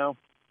division now?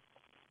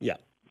 Yeah.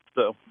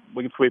 So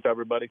we can sweep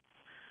everybody,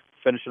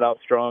 finish it out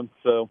strong.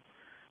 So,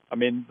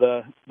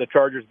 the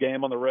Chargers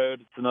game on the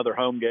road, it's another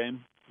home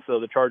game. So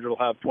the Chargers will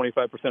have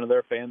 25% of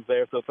their fans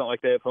there. So it's not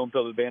like they have home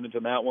field advantage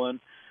in that one.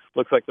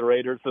 Looks like the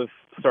Raiders have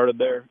started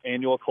their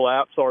annual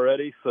collapse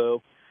already.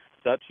 So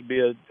that should be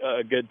a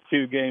good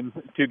two-game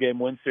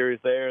win series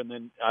there. And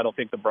then I don't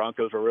think the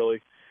Broncos are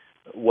really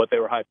what they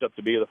were hyped up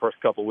to be the first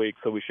couple of weeks.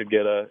 So we should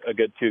get a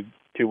good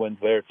two wins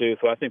there too.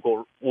 So I think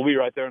we'll be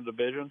right there in the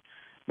division,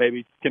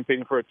 maybe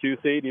competing for a 2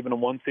 seed, even a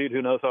 1 seed.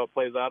 Who knows how it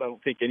plays out? I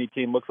don't think any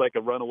team looks like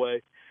a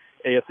runaway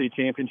AFC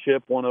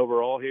championship, 1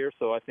 overall here.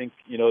 So I think,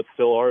 it's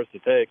still ours to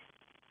take.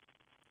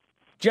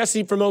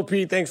 Jesse from OP,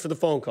 thanks for the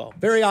phone call.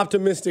 Very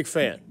optimistic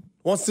fan.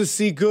 Wants to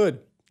see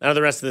good out of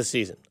the rest of the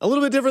season. A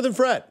little bit different than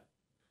Fred.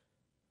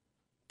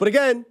 But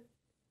again,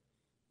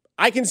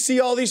 I can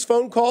see all these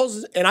phone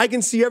calls and I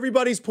can see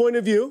everybody's point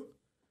of view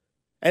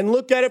and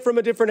look at it from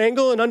a different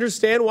angle and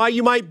understand why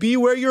you might be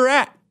where you're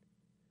at.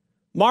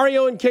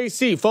 Mario and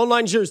KC, phone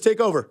line's yours.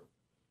 Take over.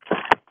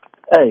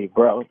 Hey,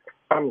 bro.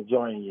 I'm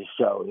enjoying your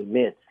show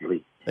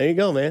immensely. There you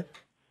go, man.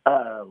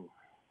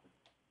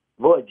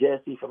 Boy,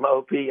 Jesse from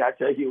OP, I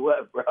tell you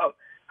what, bro.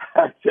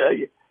 I tell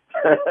you,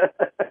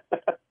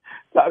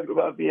 talking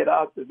about being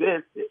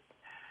optimistic.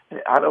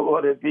 I don't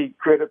want to be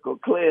critical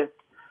Cliff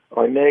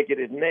or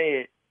negative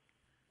Ned,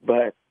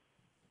 but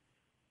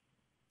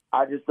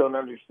I just don't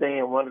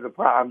understand. One of the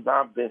problems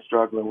I've been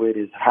struggling with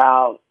is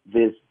how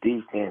this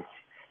defense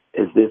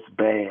is this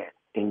bad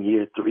in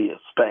year 3 of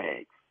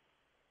Spags.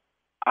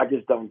 I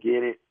just don't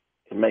get it.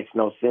 It makes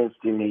no sense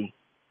to me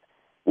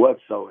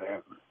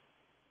whatsoever.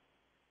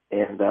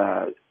 And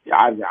I'm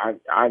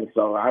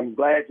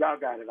glad y'all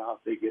got it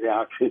all figured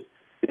out because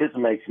this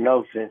makes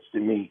no sense to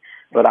me.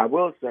 But I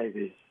will say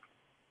this.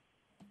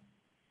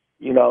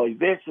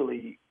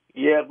 Eventually,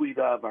 yeah, we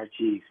love our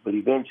Chiefs, but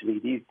eventually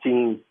these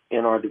teams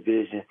in our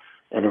division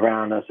and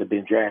around us have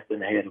been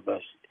drafting ahead of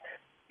us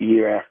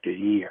year after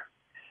year.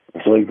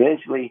 And so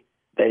eventually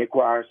they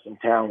acquire some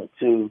talent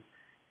too.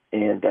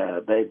 And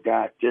they've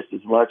got just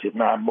as much, if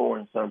not more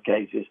in some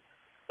cases,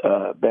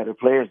 better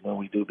players than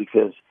we do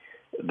because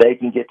they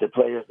can get to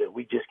players that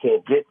we just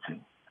can't get to,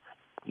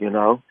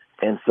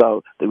 And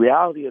so the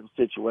reality of the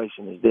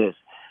situation is this.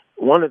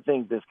 One of the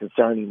things that's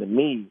concerning to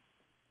me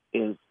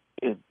is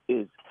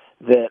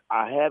that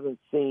I haven't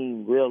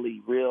seen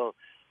really real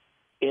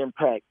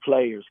impact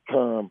players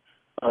come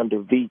under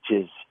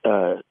Veach's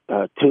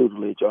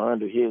tutelage or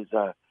under his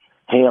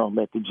helm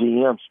at the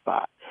GM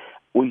spot.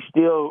 We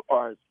still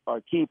our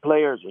key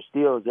players are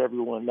still, as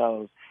everyone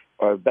knows,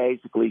 are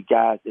basically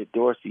guys that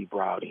Dorsey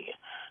brought in.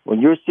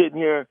 when you're sitting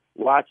here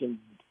watching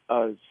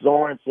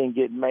Sorensen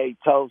get made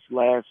toast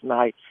last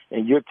night,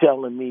 and you're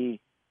telling me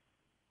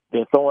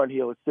that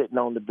Thornhill is sitting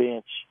on the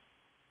bench,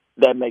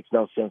 that makes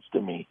no sense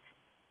to me.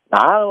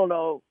 Now, I don't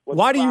know.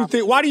 Why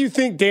do you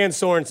think Dan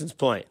Sorensen's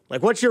playing?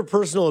 Like, what's your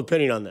personal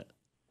opinion on that?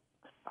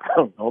 I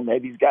don't know.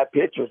 Maybe he's got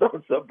pictures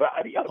on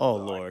somebody. Oh,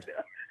 Lord.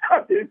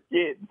 I'm just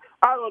kidding.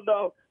 I don't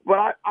know.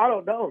 But I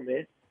don't know,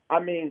 man. I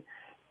mean,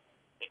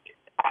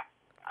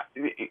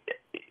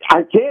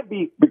 I can't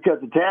be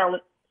because of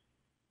talent.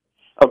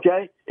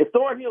 Okay? If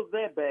Thornhill's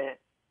that bad,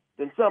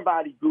 then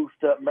somebody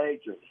goofed up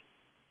majorly.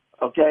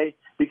 Okay?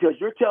 Because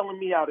you're telling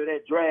me out of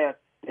that draft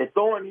that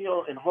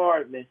Thornhill and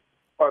Hardman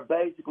are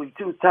basically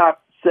two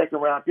top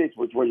second-round picks,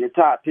 which were your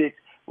top picks,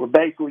 were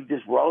basically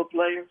just role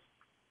players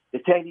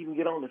that can't even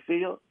get on the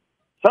field.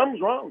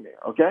 Something's wrong there,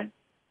 okay?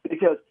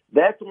 Because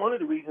that's one of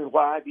the reasons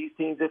why these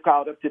teams have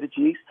caught up to the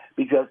Chiefs,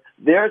 because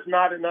there's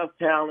not enough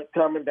talent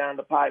coming down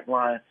the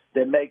pipeline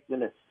that makes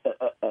an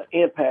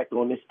impact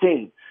on this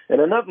team. And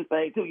another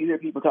thing, too, you hear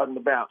people talking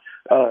about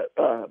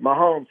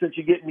Mahomes. Since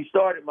you're getting me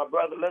started, my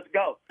brother, let's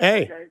go.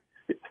 Hey, okay?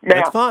 Now,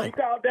 that's fine. You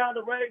call down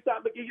the rain, so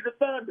I'm going to give you the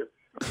thunder.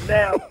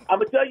 Now, I'm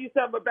going to tell you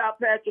something about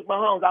Patrick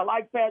Mahomes. I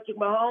like Patrick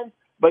Mahomes,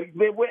 but he's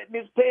been wetting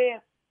his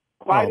pants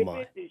quite a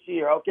bit this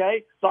year,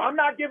 okay? So I'm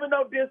not giving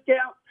no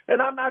discount,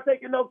 and I'm not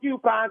taking no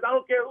coupons. I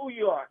don't care who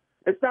you are.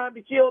 It's time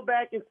to chill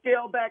back and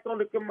scale back on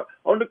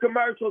the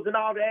commercials and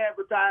all the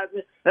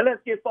advertising, and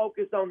let's get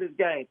focused on this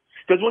game.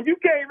 Because when you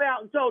came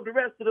out and told the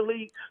rest of the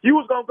league you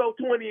was going to go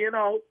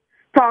 20-0,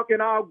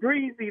 talking all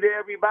greasy to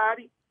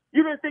everybody,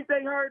 you didn't think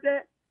they heard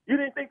that? You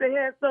didn't think they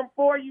had something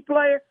for you,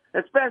 player,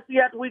 especially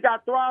after we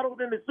got throttled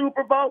in the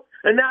Super Bowl,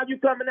 and now you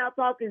coming out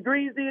talking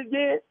greasy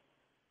again?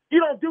 You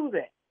don't do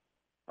that,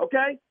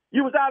 okay?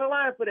 You was out of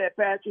line for that,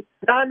 Patrick.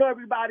 Now, I know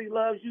everybody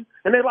loves you,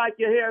 and they like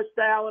your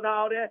hairstyle and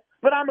all that,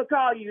 but I'm going to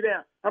call you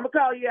down. I'm going to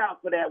call you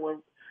out for that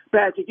one,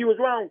 Patrick. You was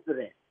wrong for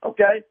that,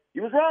 okay?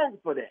 You was wrong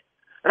for that.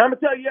 And I'm going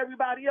to tell you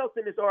everybody else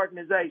in this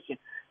organization,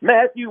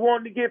 Matthew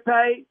wanted to get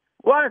paid.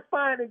 Well, it's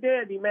fine and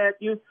dandy,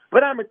 Matthew,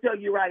 but I'm going to tell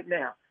you right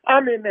now,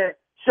 I'm in that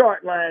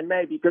short line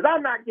maybe, because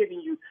I'm not giving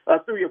you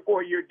a 3 or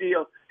 4 year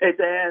deal at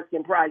the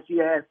asking price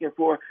you're asking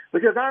for,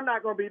 because I'm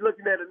not going to be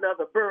looking at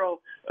another Burrow,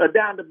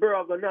 down the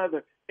barrel of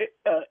another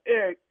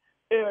Eric,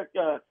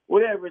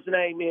 whatever his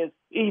name is,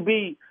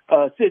 EB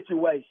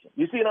situation.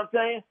 You see what I'm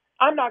saying?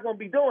 I'm not going to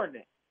be doing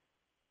that,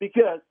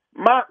 because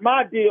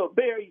my deal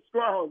very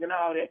strong and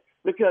all that,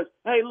 because,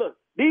 hey, look,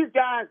 these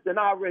guys that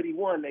already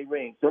won their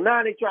ring, so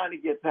now they're trying to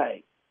get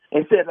paid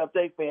and set up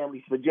their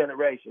families for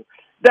generations.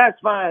 That's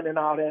fine and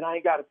all that. I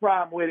ain't got a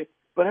problem with it.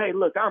 But, hey,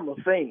 look, I'm a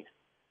fan.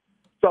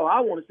 So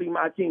I want to see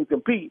my team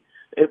compete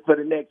for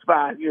the next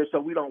 5 years so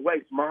we don't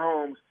waste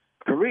Mahomes'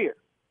 career.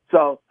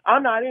 So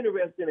I'm not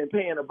interested in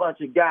paying a bunch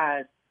of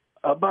guys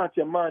a bunch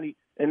of money.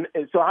 And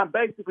so I'm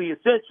basically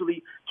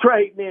essentially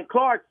trading in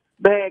Clark's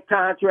bad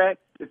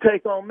contract to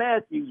take on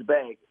Matthew's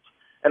baggage.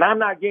 And I'm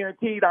not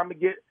guaranteed I'm going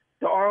to get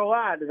the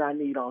ROI that I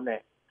need on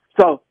that.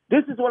 So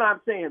this is what I'm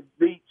saying,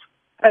 Beach.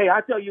 Hey,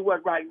 I tell you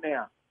what right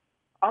now.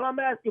 All I'm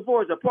asking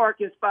for is a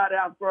parking spot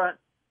out front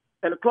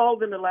and a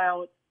clothing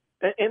allowance.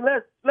 And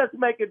let's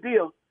make a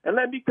deal. And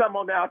let me come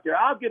on out there.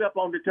 I'll get up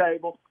on the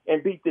table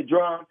and beat the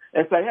drum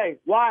and say, hey,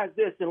 why is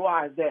this and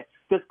why is that?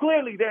 Because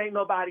clearly there ain't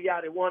nobody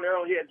out at One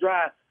Arrowhead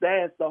Drive to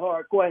ask the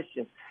hard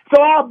questions.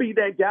 So I'll be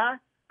that guy.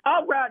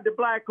 I'll ride the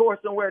black horse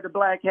and wear the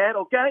black hat,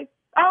 okay?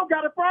 I don't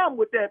got a problem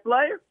with that,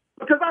 player,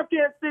 because I'm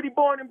Kansas City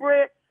born and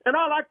bred, and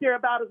all I care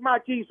about is my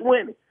Chiefs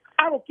winning.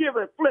 I don't give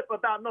a flip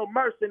about no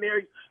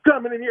mercenaries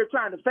coming in here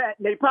trying to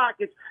fatten their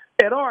pockets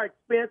at our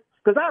expense,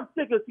 because I'm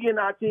sick of seeing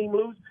our team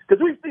lose,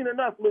 because we've seen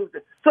enough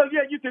losing. So,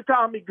 yeah, you can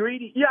call me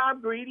greedy. Yeah,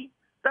 I'm greedy.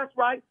 That's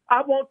right.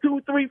 I want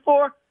 2, 3,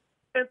 4,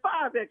 and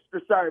 5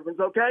 extra servings,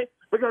 okay?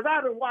 Because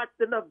I done watched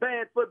enough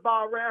bad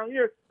football around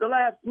here to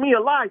last me a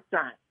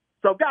lifetime.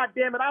 So,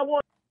 goddamn it, I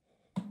want.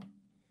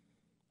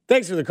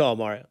 Thanks for the call,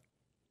 Mario.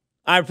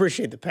 I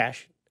appreciate the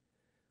passion.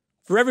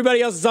 For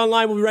everybody else that's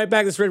online, we'll be right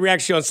back. This is Red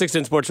Reaction Show on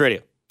 610 Sports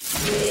Radio.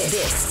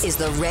 This is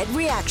the Red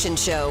Reaction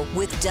Show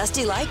with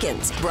Dusty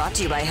Likens, brought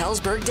to you by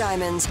Hellsberg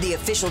Diamonds, the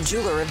official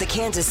jeweler of the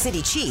Kansas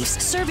City Chiefs,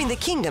 serving the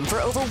kingdom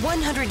for over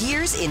 100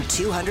 years in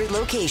 200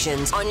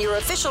 locations. On your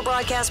official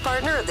broadcast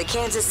partner of the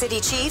Kansas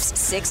City Chiefs,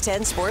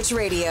 610 Sports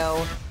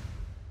Radio.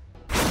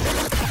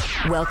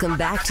 Welcome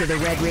back to the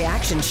Red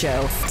Reaction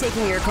Show.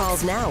 Taking your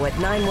calls now at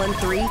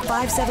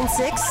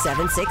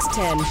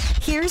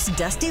 913-576-7610. Here's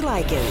Dusty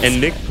Likens.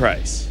 And Nick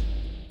Price.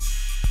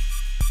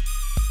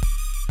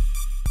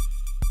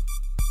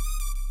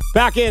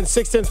 Back in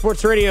 610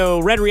 Sports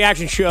Radio, Red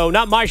Reaction Show.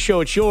 Not my show,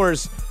 it's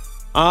yours.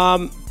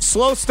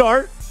 Slow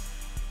start.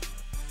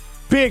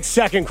 Big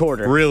second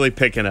quarter. Really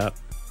picking up.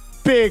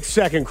 Big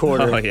second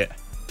quarter. Oh, yeah.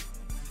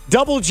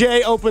 Double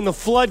J opened the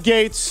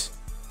floodgates,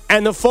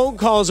 and the phone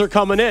calls are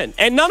coming in.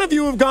 And none of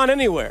you have gone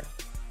anywhere.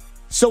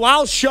 So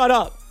I'll shut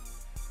up.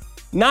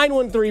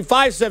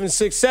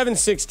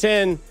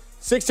 913-576-7610.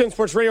 610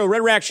 Sports Radio,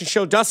 Red Reaction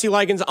Show. Dusty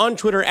Likens on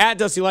Twitter, at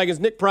Dusty Likens.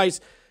 Nick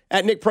Price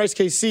at Nick Price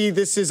KC.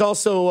 This is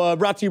also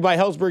brought to you by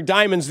Helzberg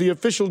Diamonds, the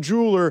official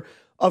jeweler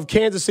of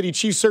Kansas City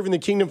Chiefs, serving the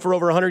kingdom for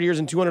over 100 years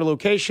in 200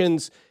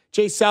 locations.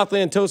 Jay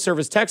Southland Tow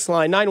Service text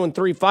line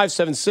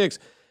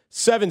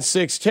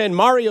 913-576-7610.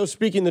 Mario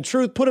speaking the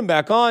truth. Put him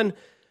back on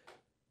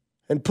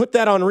and put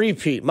that on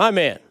repeat. My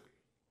man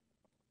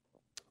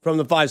from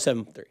the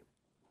 573.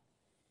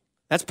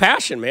 That's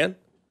passion, man.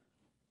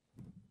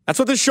 That's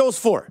what this show's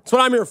for. That's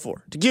what I'm here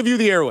for, to give you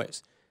the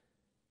airwaves.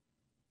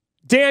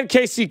 Dan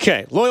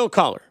KCK, loyal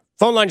caller.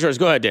 Phone line's yours.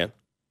 Go ahead, Dan.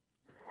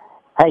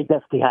 Hey,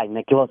 Dusty. Hi,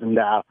 Nick. It wasn't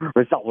the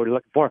result we were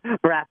looking for.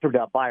 But after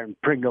the Byron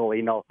Pringle,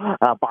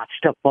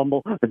 botched up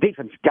fumble, the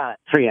defense got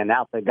 3 and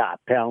out. They got a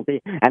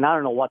penalty. And I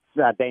don't know what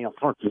Daniel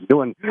Sorensen's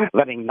doing,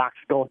 letting Knox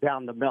go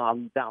down the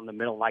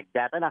middle like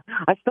that. And I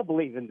still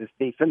believe in this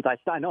defense.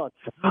 I know it's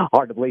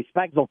hard to believe.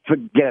 Spags will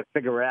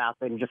figure it out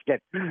and just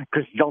get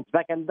Chris Jones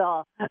back. And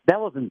that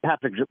wasn't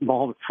Patrick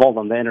Mahomes' fault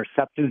on the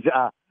interceptions.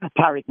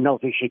 Tyreek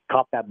knows he should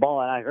caught that ball.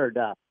 And I heard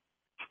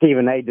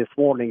Stephen A. this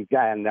morning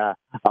and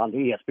on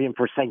ESPN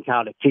for saying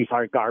how the Chiefs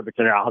are garbage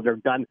and how they're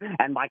done.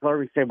 And Michael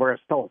Irvin said we're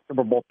still a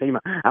Super Bowl team.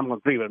 I'm going to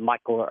agree with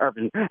Michael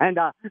Irvin. And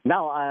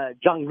now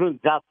John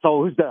Gruden's out.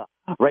 So who's the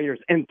Raiders'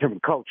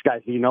 interim coach,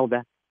 guys? Do you know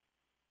that?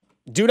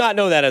 Do not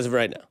know that as of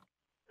right now.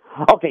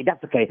 Okay,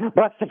 that's okay.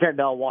 But let's take care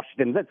of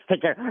Washington. Let's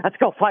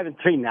go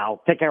 5-3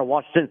 now. Take care of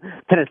Washington,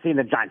 Tennessee, and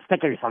the Giants.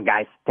 Take care of yourself,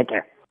 guys. Take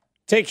care.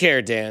 Take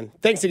care, Dan.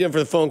 Thanks again for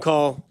the phone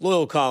call.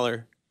 Loyal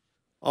caller.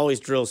 Always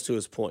drills to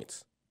his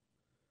points.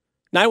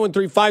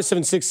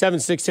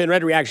 913-576-7610.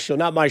 Red Reaction Show.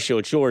 Not my show.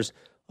 It's yours.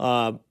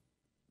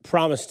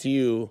 Promise to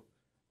you,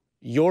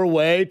 your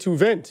way to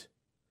vent.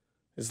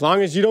 As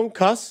long as you don't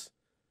cuss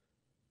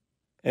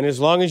and as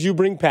long as you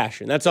bring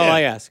passion. That's all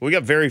I ask. We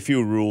got very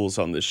few rules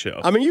on this show.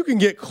 I mean, you can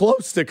get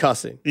close to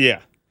cussing. Yeah.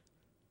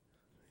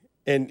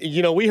 And,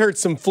 we heard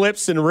some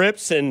flips and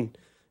rips and,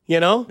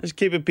 Just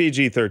keep it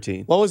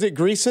PG-13. What was it,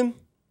 greasing?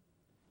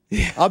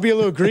 Yeah. I'll be a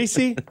little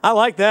greasy. I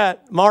like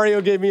that. Mario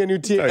gave me a new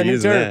term.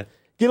 That.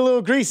 Get a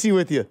little greasy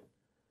with you.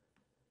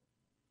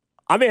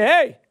 I mean,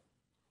 hey,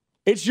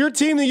 it's your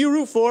team that you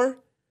root for,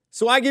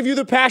 so I give you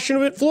the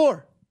passionate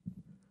floor.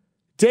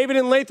 David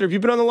and Lathrop,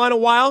 you've been on the line a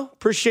while.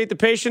 Appreciate the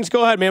patience.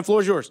 Go ahead, man.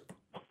 Floor's yours.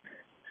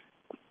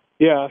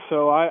 Yeah,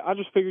 so I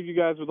just figured you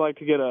guys would like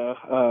to get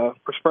a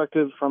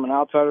perspective from an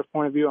outsider's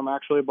point of view. I'm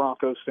actually a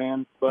Broncos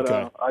fan, but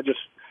okay. I just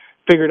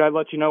figured I'd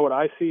let you know what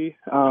I see.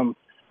 And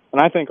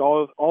I think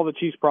all the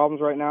Chiefs' problems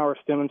right now are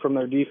stemming from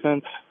their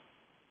defense.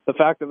 The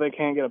fact that they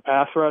can't get a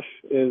pass rush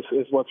is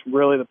what's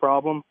really the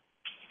problem.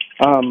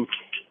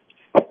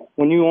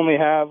 When you only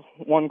have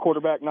one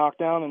quarterback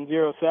knockdown and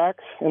 0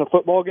 sacks in a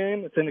football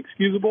game, it's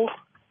inexcusable.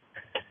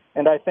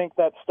 And I think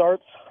that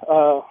starts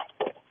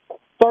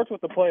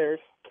with the players,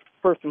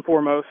 first and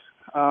foremost.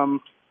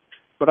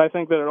 But I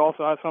think that it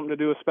also has something to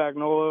do with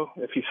Spagnuolo.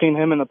 If you've seen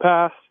him in the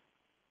past,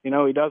 he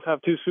does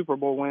have 2 Super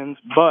Bowl wins,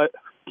 but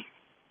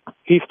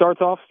he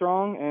starts off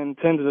strong and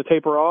tends to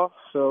taper off.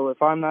 So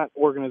if I'm that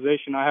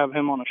organization, I have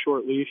him on a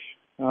short leash.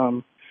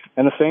 And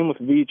the same with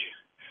Veach.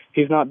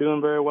 He's not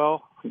doing very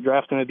well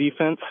drafting a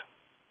defense.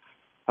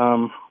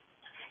 Also,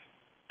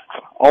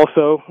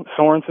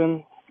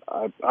 Sorensen,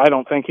 I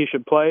don't think he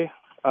should play.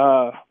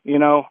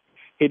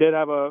 He did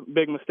have a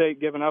big mistake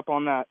giving up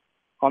on that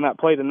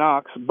play to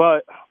Knox.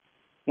 But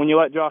when you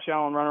let Josh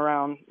Allen run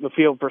around the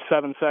field for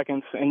 7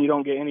 seconds and you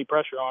don't get any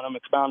pressure on him,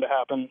 it's bound to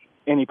happen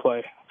any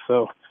play.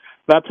 So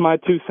that's my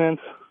 2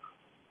 cents.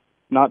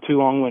 Not too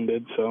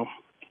long-winded, so.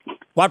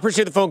 Well, I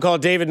appreciate the phone call,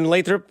 David and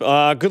Lathrop.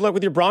 Good luck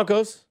with your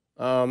Broncos.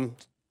 Yeah.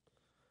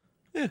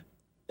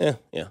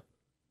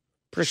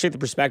 Appreciate the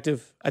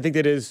perspective. I think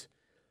that is,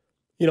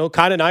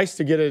 kind of nice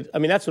to get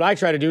that's what I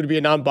try to do, to be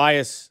a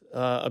non-biased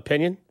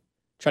opinion.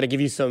 Try to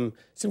give you some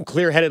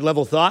clear-headed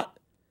level thought.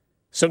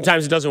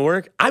 Sometimes it doesn't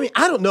work. I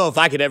don't know if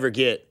I could ever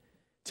get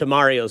to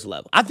Mario's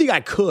level. I think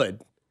I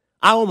could.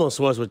 I almost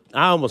was with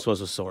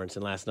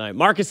Sorensen last night.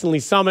 Marcus and Lee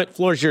Summit,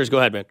 floor's yours. Go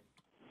ahead, man.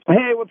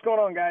 Hey, what's going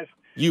on, guys?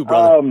 You,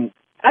 brother.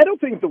 I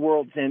don't think the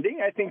world's ending.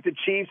 I think the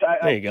Chiefs.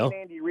 There you go. Seen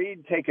Andy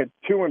Reid take a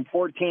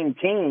 2-14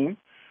 team,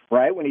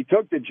 right, when he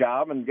took the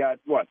job and got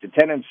to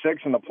 10-6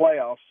 in the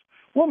playoffs.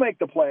 We'll make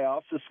the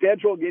playoffs. The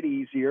schedule will get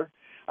easier.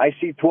 I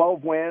see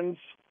 12 wins.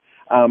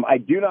 I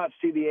do not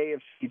see the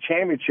AFC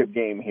Championship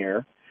game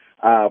here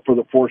for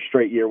the 4th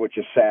straight year, which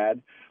is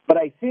sad. But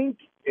I think,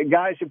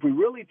 guys, if we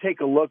really take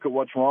a look at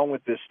what's wrong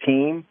with this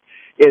team,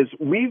 is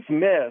we've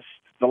missed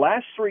the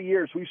last 3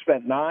 years. We've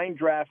spent 9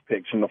 draft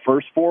picks in the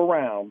first 4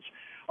 rounds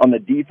on the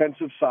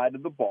defensive side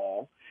of the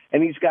ball,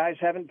 and these guys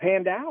haven't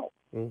panned out.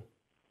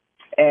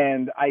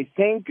 And I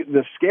think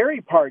the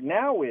scary part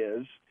now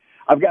is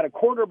I've got a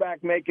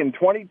quarterback making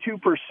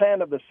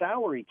 22% of the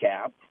salary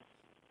cap,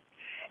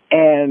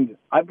 and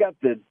I've got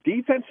the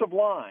defensive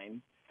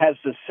line has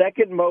the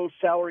second most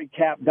salary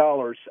cap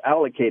dollars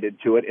allocated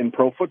to it in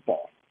pro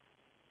football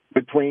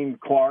between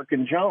Clark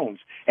and Jones.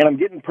 And I'm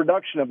getting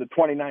production of the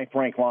 29th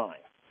ranked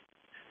line.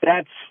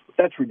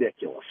 That's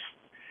ridiculous.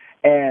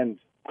 And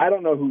I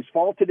don't know whose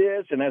fault it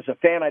is, and as a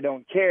fan, I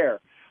don't care.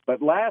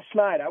 But last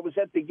night I was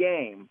at the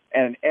game,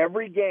 and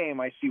every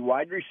game I see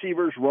wide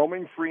receivers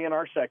roaming free in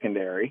our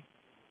secondary.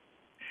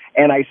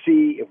 And I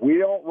see if we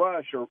don't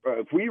rush, or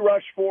if we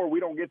rush 4, we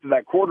don't get to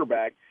that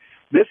quarterback.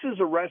 This is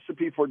a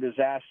recipe for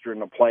disaster in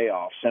the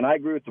playoffs. And I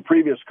agree with the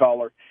previous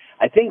caller.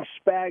 I think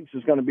Spags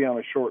is going to be on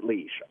a short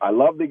leash. I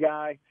love the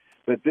guy,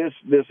 but this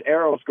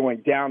arrow is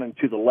going down and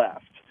to the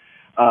left.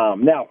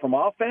 Now, from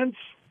offense,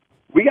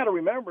 we got to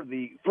remember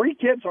the 3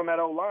 kids on that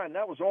O-line,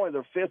 that was only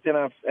their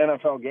 5th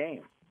NFL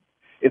game.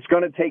 It's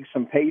going to take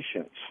some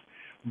patience.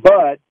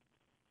 But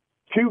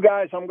 2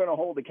 guys I'm going to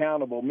hold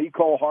accountable,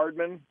 Mecole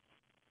Hardman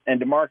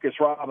and Demarcus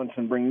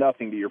Robinson, bring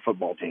nothing to your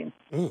football team.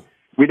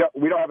 We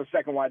don't have a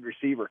second wide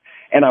receiver.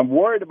 And I'm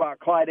worried about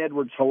Clyde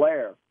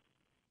Edwards-Helaire.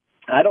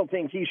 I don't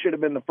think he should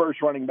have been the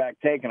first running back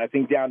taken. I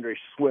think DeAndre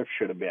Swift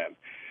should have been.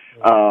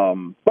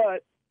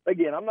 But,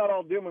 again, I'm not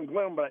all doom and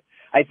gloom, but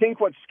I think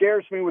what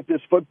scares me with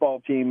this football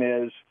team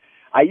is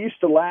I used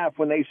to laugh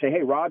when they say,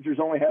 hey, Rodgers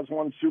only has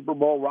 1 Super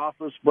Bowl,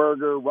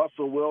 Roethlisberger,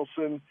 Russell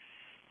Wilson,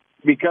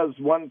 because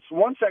once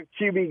that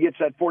QB gets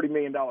that $40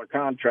 million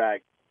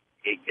contract,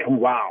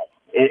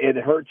 it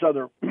hurts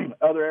other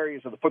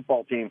areas of the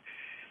football team.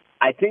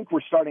 I think we're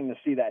starting to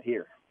see that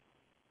here.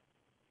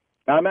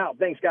 I'm out.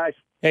 Thanks, guys.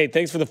 Hey,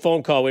 thanks for the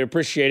phone call. We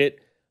appreciate it.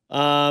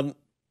 We're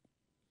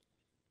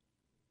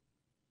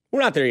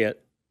not there yet.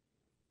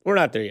 I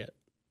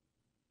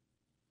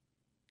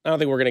don't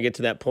think we're going to get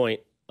to that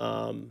point.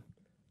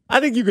 I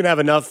think you can have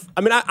enough.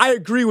 I mean, I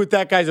agree with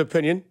that guy's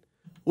opinion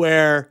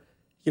where,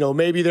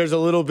 maybe there's a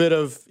little bit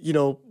of,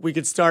 we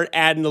could start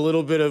adding a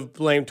little bit of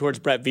blame towards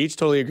Brett Veach.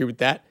 Totally agree with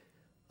that.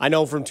 I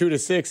know from 2 to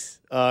 6,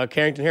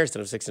 Carrington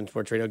Harrison of 6 10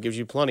 Sports Radio gives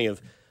you plenty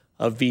of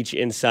Veach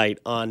insight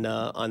on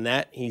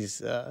that.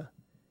 He's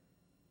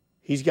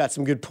got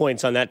some good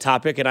points on that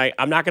topic, and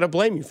I'm not going to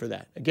blame you for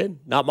that. Again,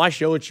 not my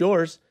show, it's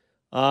yours.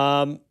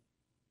 Megan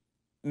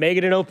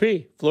and OP,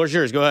 floor's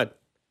yours. Go ahead.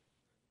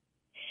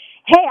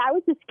 Hey, I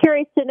was just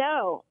curious to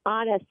know,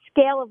 on a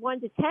scale of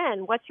 1 to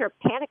 10, what's your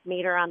panic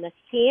meter on this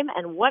team,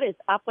 and what is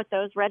up with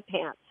those red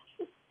pants?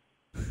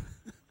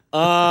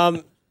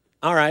 All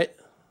right.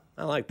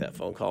 I like that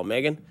phone call,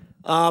 Megan.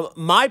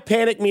 My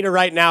panic meter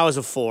right now is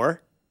a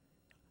 4.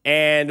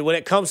 And when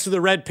it comes to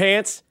the red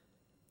pants,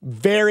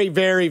 very,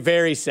 very,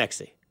 very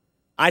sexy.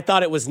 I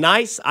thought it was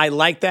nice. I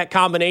like that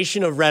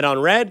combination of red on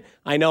red.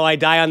 I know I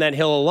die on that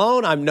hill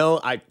alone.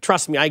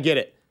 Trust me, I get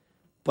it.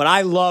 But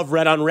I love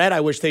red on red. I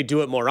wish they'd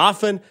do it more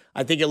often.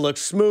 I think it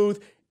looks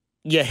smooth.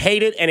 You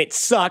hate it, and it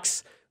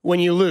sucks when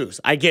you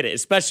lose. I get it,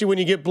 especially when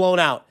you get blown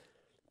out.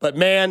 But,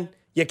 man,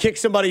 you kick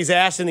somebody's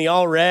ass in the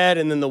all red,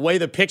 and then the way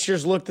the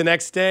pictures look the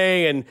next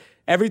day, and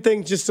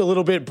everything's just a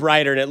little bit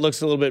brighter, and it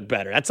looks a little bit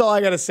better. That's all I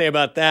got to say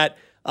about that.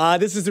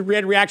 This is the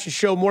Red Reaction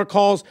Show. More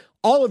calls,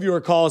 all of your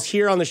calls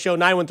here on the show,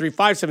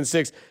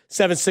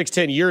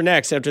 913-576-7610. You're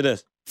next after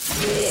this.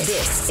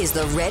 This is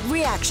the Red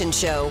Reaction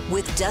Show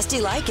with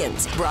Dusty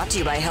Likens, brought to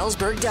you by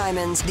Hellsberg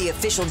Diamonds, the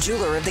official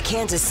jeweler of the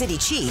Kansas City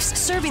Chiefs,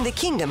 serving the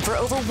kingdom for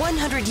over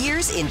 100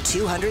 years in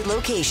 200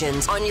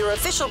 locations. On your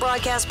official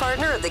broadcast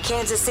partner of the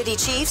Kansas City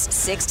Chiefs,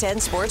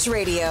 610 Sports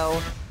Radio.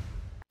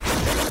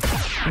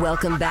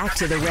 Welcome back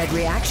to the Red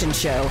Reaction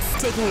Show.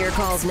 Taking your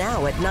calls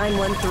now at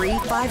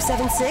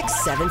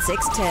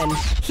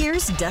 913-576-7610.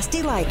 Here's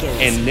Dusty Likens.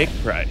 And Nick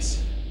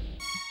Price.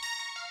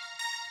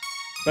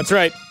 That's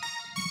right.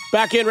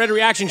 Back in Red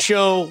Reaction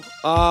Show,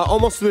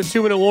 almost to the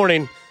 2-minute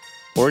warning.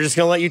 We're just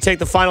going to let you take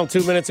the final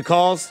 2 minutes of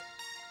calls.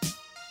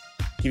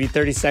 Give you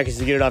 30 seconds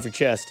to get it off your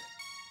chest.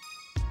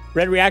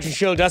 Red Reaction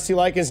Show, Dusty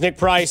Likens, Nick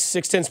Price,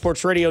 610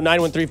 Sports Radio,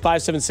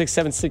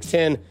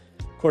 913-576-7610.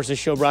 Of course, this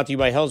show brought to you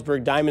by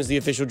Hellsberg Diamonds, the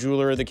official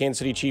jeweler of the Kansas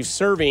City Chiefs,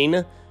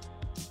 serving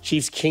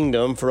Chiefs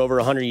Kingdom for over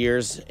 100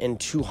 years in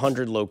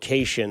 200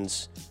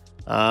 locations.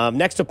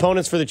 Next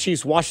opponents for the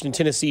Chiefs, Washington,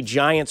 Tennessee,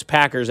 Giants,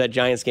 Packers. That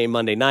Giants game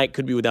Monday night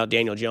could be without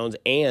Daniel Jones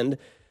and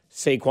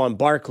Saquon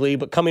Barkley.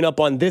 But coming up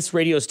on this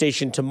radio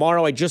station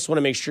tomorrow, I just want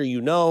to make sure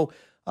you know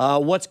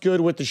what's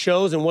good with the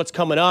shows and what's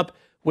coming up.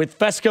 With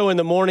Fesco in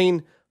the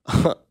morning,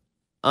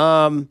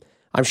 I'm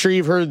sure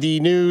you've heard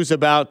the news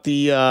about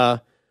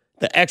the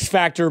X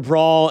Factor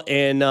brawl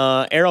in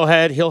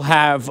Arrowhead. He'll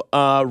have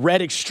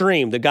Red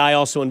Extreme, the guy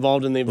also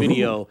involved in the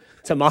video,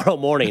 tomorrow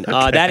morning.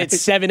 Okay. That at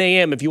 7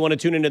 a.m. If you want to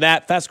tune into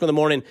that, Fesco in the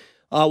morning,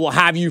 we'll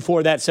have you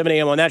for that 7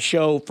 a.m. on that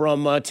show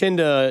from 10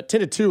 to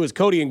 2 is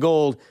Cody and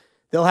Gold.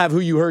 They'll have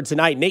who you heard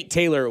tonight, Nate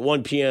Taylor at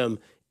 1 p.m.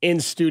 in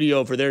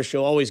studio for their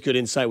show. Always good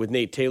insight with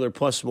Nate Taylor,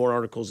 plus more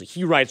articles that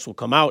he writes will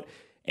come out.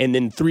 And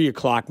then 3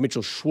 o'clock,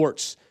 Mitchell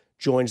Schwartz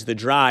joins the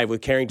drive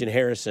with Carrington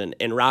Harrison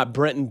and Rob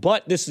Brenton.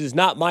 But this is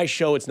not my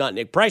show. It's not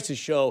Nick Price's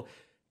show.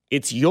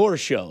 It's your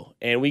show.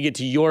 And we get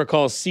to your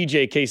calls.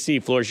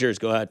 CJKC, floor is yours.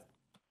 Go ahead.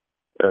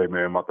 Hey,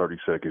 man, my 30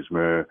 seconds,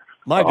 man.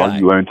 My guy. All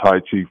you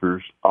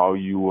anti-Chiefers, all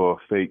you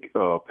fake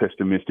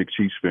pessimistic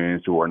Chiefs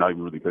fans who are not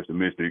even really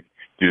pessimistic,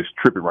 just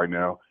tripping right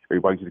now.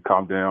 Everybody needs to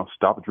calm down.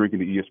 Stop drinking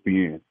the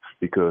ESPN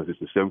because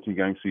it's a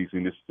 17-game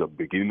season. This is the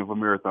beginning of a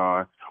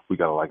marathon. We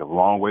got a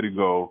long way to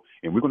go,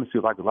 and we're going to see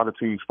a lot of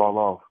teams fall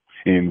off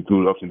and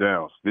through the ups and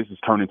downs. This is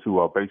turning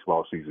into a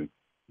baseball season.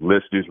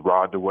 let's just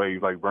ride the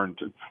wave like Vern.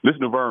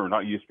 Listen to Vern,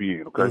 not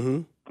ESPN,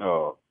 okay?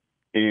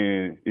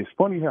 And it's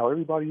funny how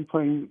everybody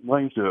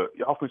blames the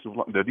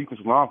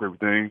defensive line for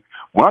everything.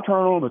 When I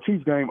turn on the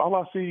Chiefs game, all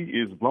I see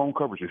is blown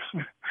coverages.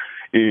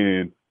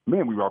 And,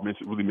 man, we are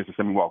really missing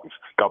Sammy Watkins.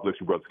 God bless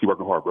you, brother. Keep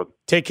working hard, brother.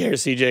 Take care,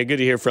 CJ. Good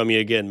to hear from you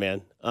again,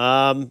 man.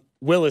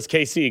 Willis,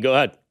 KC, go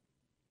ahead.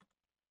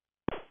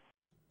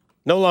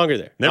 No longer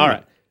there. All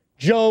right.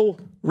 Joe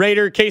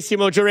Raider, KC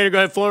Mojo Raider, go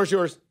ahead. Floor is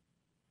yours.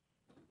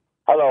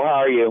 Hello, how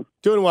are you?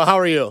 Doing well. How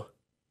are you?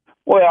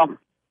 Well,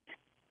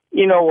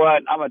 you know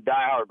what? I'm a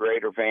diehard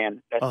Raider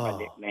fan. That's my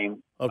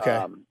nickname.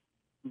 Okay.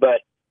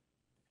 But,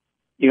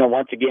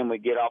 once again, we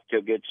get off to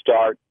a good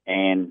start.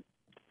 And,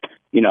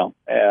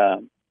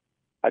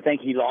 I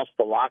think he lost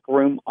the locker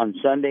room on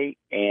Sunday,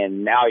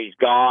 and now he's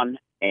gone,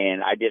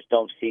 and I just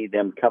don't see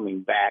them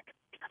coming back.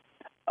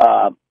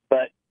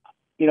 But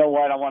you know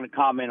what? I want to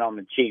comment on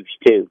the Chiefs,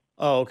 too.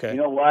 Oh, okay.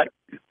 You know what?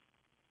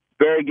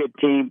 Very good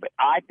team, but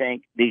I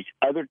think these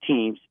other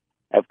teams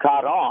have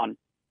caught on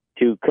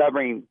to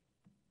covering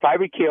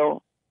Tyreek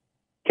Hill,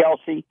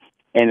 Kelsey,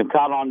 and have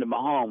caught on to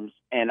Mahomes,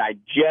 and I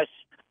just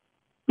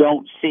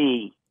don't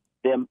see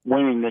them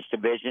winning this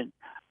division.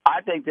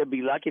 I think they'll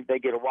be lucky if they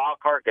get a wild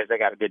card because they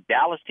got a good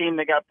Dallas team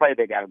they got to play.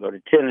 They got to go to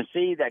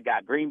Tennessee. They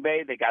got Green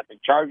Bay. They got the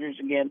Chargers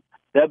again.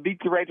 They'll beat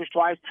the Raiders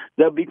twice.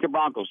 They'll beat the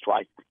Broncos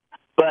twice.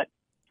 But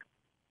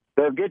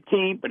they're a good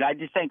team, but I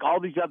just think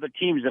all these other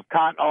teams have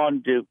caught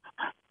on to,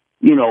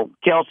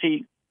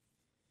 Kelsey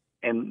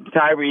and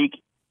Tyreek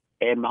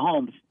and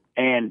Mahomes,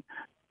 and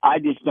I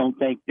just don't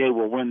think they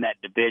will win that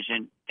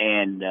division.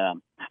 And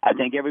I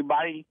think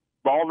everybody,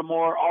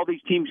 Baltimore, all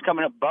these teams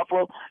coming up,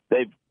 Buffalo,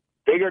 they've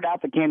figured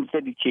out the Kansas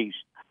City Chiefs.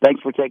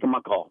 Thanks for taking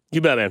my call.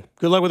 You bet, man.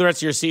 Good luck with the rest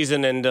of your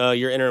season and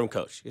your interim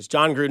coach. It's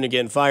John Gruden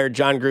again fired.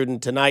 John Gruden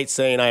tonight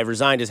saying, I have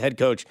resigned as head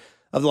coach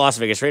of the Las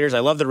Vegas Raiders. I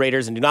love the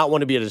Raiders and do not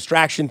want to be a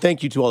distraction.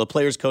 Thank you to all the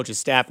players, coaches,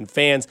 staff, and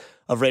fans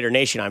of Raider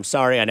Nation. I'm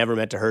sorry. I never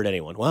meant to hurt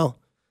anyone. Well,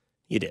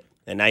 you did.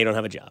 And now you don't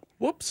have a job.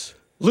 Whoops.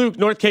 Luke,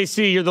 North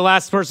KC, you're the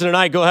last person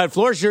tonight. Go ahead.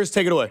 Floor is yours.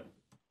 Take it away.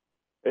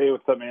 Hey,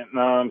 what's up,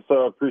 man?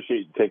 So I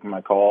appreciate you taking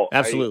my call.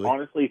 Absolutely. I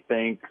honestly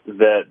think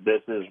that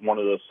this is one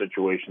of those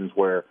situations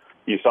where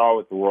you saw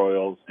with the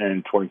Royals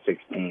in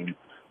 2016,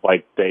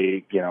 like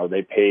they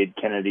paid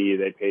Kennedy,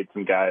 they paid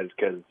some guys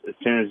because as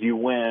soon as you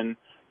win,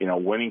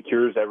 winning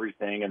cures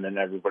everything, and then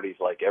everybody's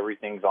like,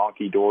 everything's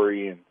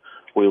honky-dory, and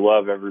we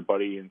love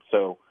everybody. And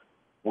so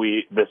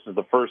this is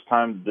the first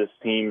time this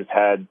team's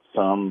had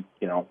some,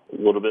 a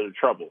little bit of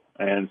trouble.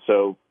 And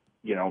so,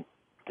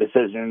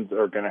 decisions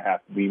are going to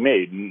have to be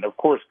made. And, of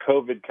course,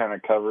 COVID kind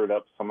of covered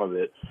up some of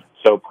it.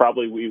 So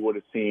probably we would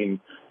have seen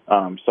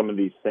some of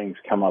these things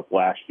come up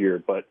last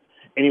year. But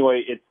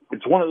anyway,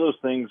 it's one of those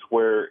things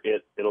where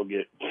it'll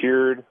get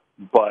cured,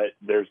 but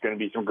there's going to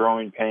be some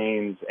growing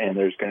pains, and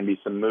there's going to be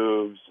some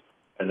moves,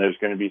 and there's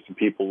going to be some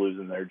people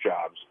losing their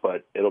jobs.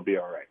 But it'll be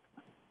all right.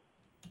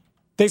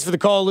 Thanks for the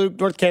call, Luke.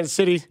 North Kansas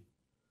City.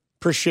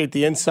 Appreciate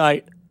the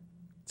insight.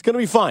 It's going to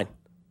be fine.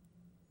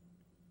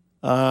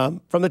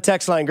 From the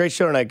text line, great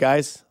show tonight,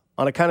 guys.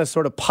 On a kind of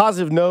sort of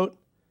positive note,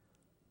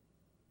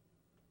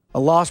 a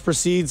loss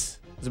proceeds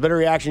is a better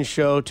reaction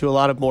show to a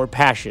lot of more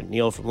passion.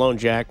 Neil from Lone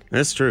Jack.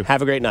 That's true.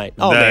 Have a great night.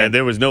 Oh, man.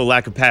 There was no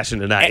lack of passion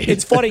tonight.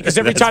 It's funny because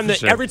every time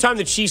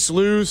the Chiefs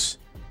lose,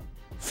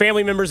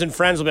 family members and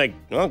friends will be like,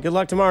 well, good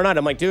luck tomorrow night.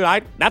 I'm like, dude,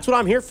 that's what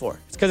I'm here for.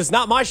 It's because it's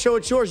not my show,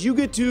 it's yours. You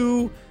get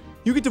to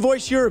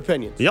voice your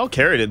opinions. Y'all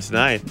carried it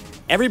tonight.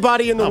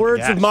 Everybody, in the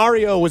words of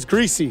Mario, was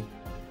greasy.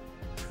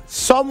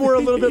 Some were a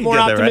little bit more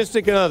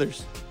optimistic than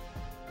others.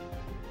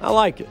 I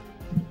like it.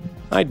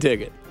 I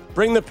dig it.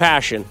 Bring the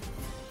passion.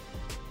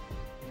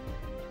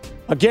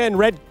 Again,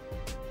 Red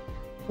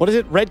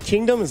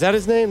Kingdom? Is that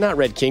his name? Not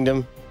Red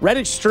Kingdom. Red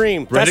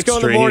Extreme. Let's go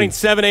in the morning,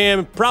 7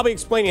 a.m. Probably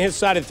explaining his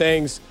side of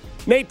things.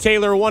 Nate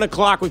Taylor, 1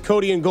 o'clock with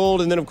Cody and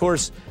Gold. And then, of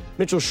course,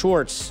 Mitchell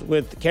Schwartz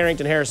with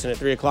Carrington Harrison at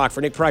 3 o'clock.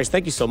 For Nick Price,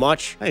 thank you so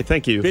much. Hey,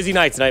 thank you. Busy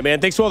night tonight,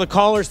 man. Thanks to all the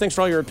callers. Thanks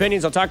for all your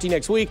opinions. I'll talk to you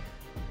next week.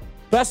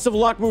 Best of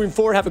luck moving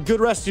forward. Have a good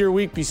rest of your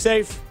week. Be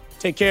safe.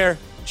 Take care.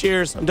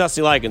 Cheers. I'm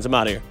Dusty Likens. I'm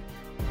out of here.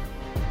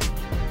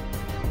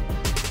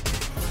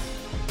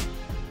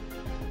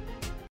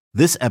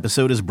 This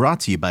episode is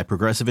brought to you by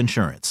Progressive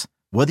Insurance.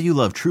 Whether you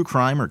love true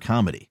crime or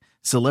comedy,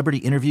 celebrity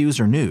interviews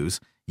or news,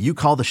 you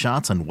call the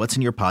shots on what's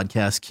in your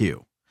podcast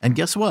queue. And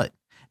guess what?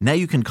 Now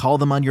you can call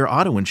them on your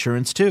auto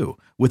insurance too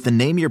with the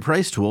Name Your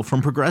Price tool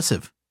from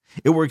Progressive.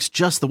 It works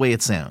just the way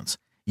it sounds.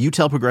 You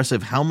tell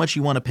Progressive how much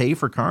you want to pay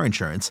for car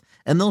insurance,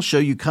 and they'll show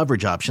you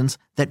coverage options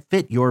that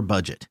fit your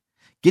budget.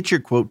 Get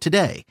your quote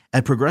today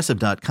at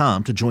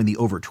Progressive.com to join the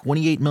over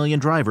 28 million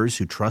drivers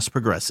who trust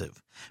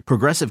Progressive.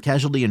 Progressive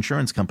Casualty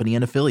Insurance Company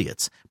and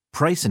Affiliates.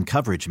 Price and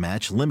coverage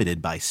match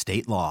limited by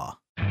state law.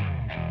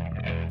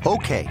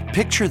 Okay,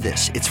 picture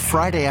this. It's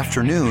Friday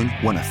afternoon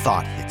when a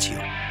thought hits you.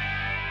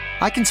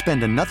 I can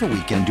spend another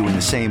weekend doing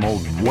the same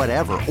old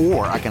whatever,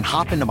 or I can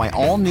hop into my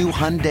all-new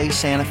Hyundai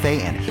Santa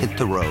Fe and hit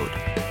the road.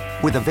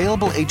 With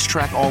available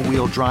H-Track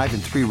all-wheel drive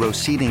and 3-row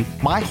seating,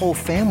 my whole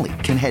family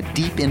can head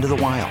deep into the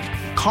wild.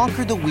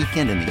 conquer the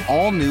weekend in the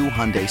all-new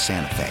Hyundai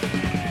Santa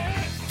Fe.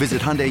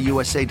 Visit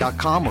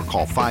HyundaiUSA.com or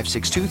call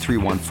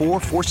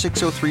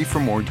 562-314-4603 for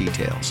more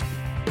details.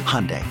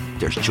 Hyundai,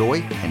 there's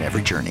joy in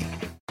every journey.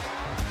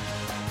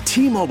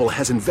 T-Mobile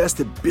has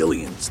invested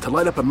billions to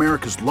light up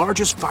America's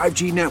largest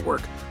 5G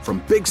network,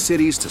 from big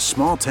cities to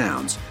small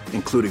towns,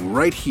 including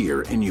right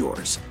here in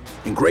yours.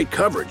 And great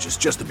coverage is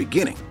just the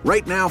beginning.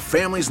 Right now,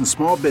 families and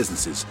small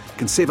businesses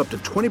can save up to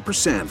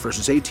 20%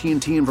 versus AT&T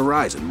and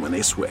Verizon when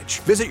they switch.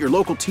 Visit your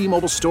local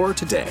T-Mobile store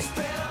today.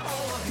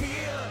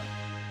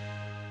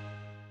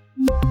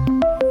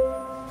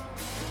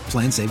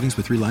 Plan savings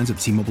with 3 lines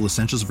of T-Mobile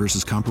Essentials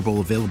versus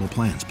comparable available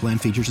plans. Plan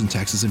features and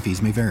taxes and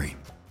fees may vary.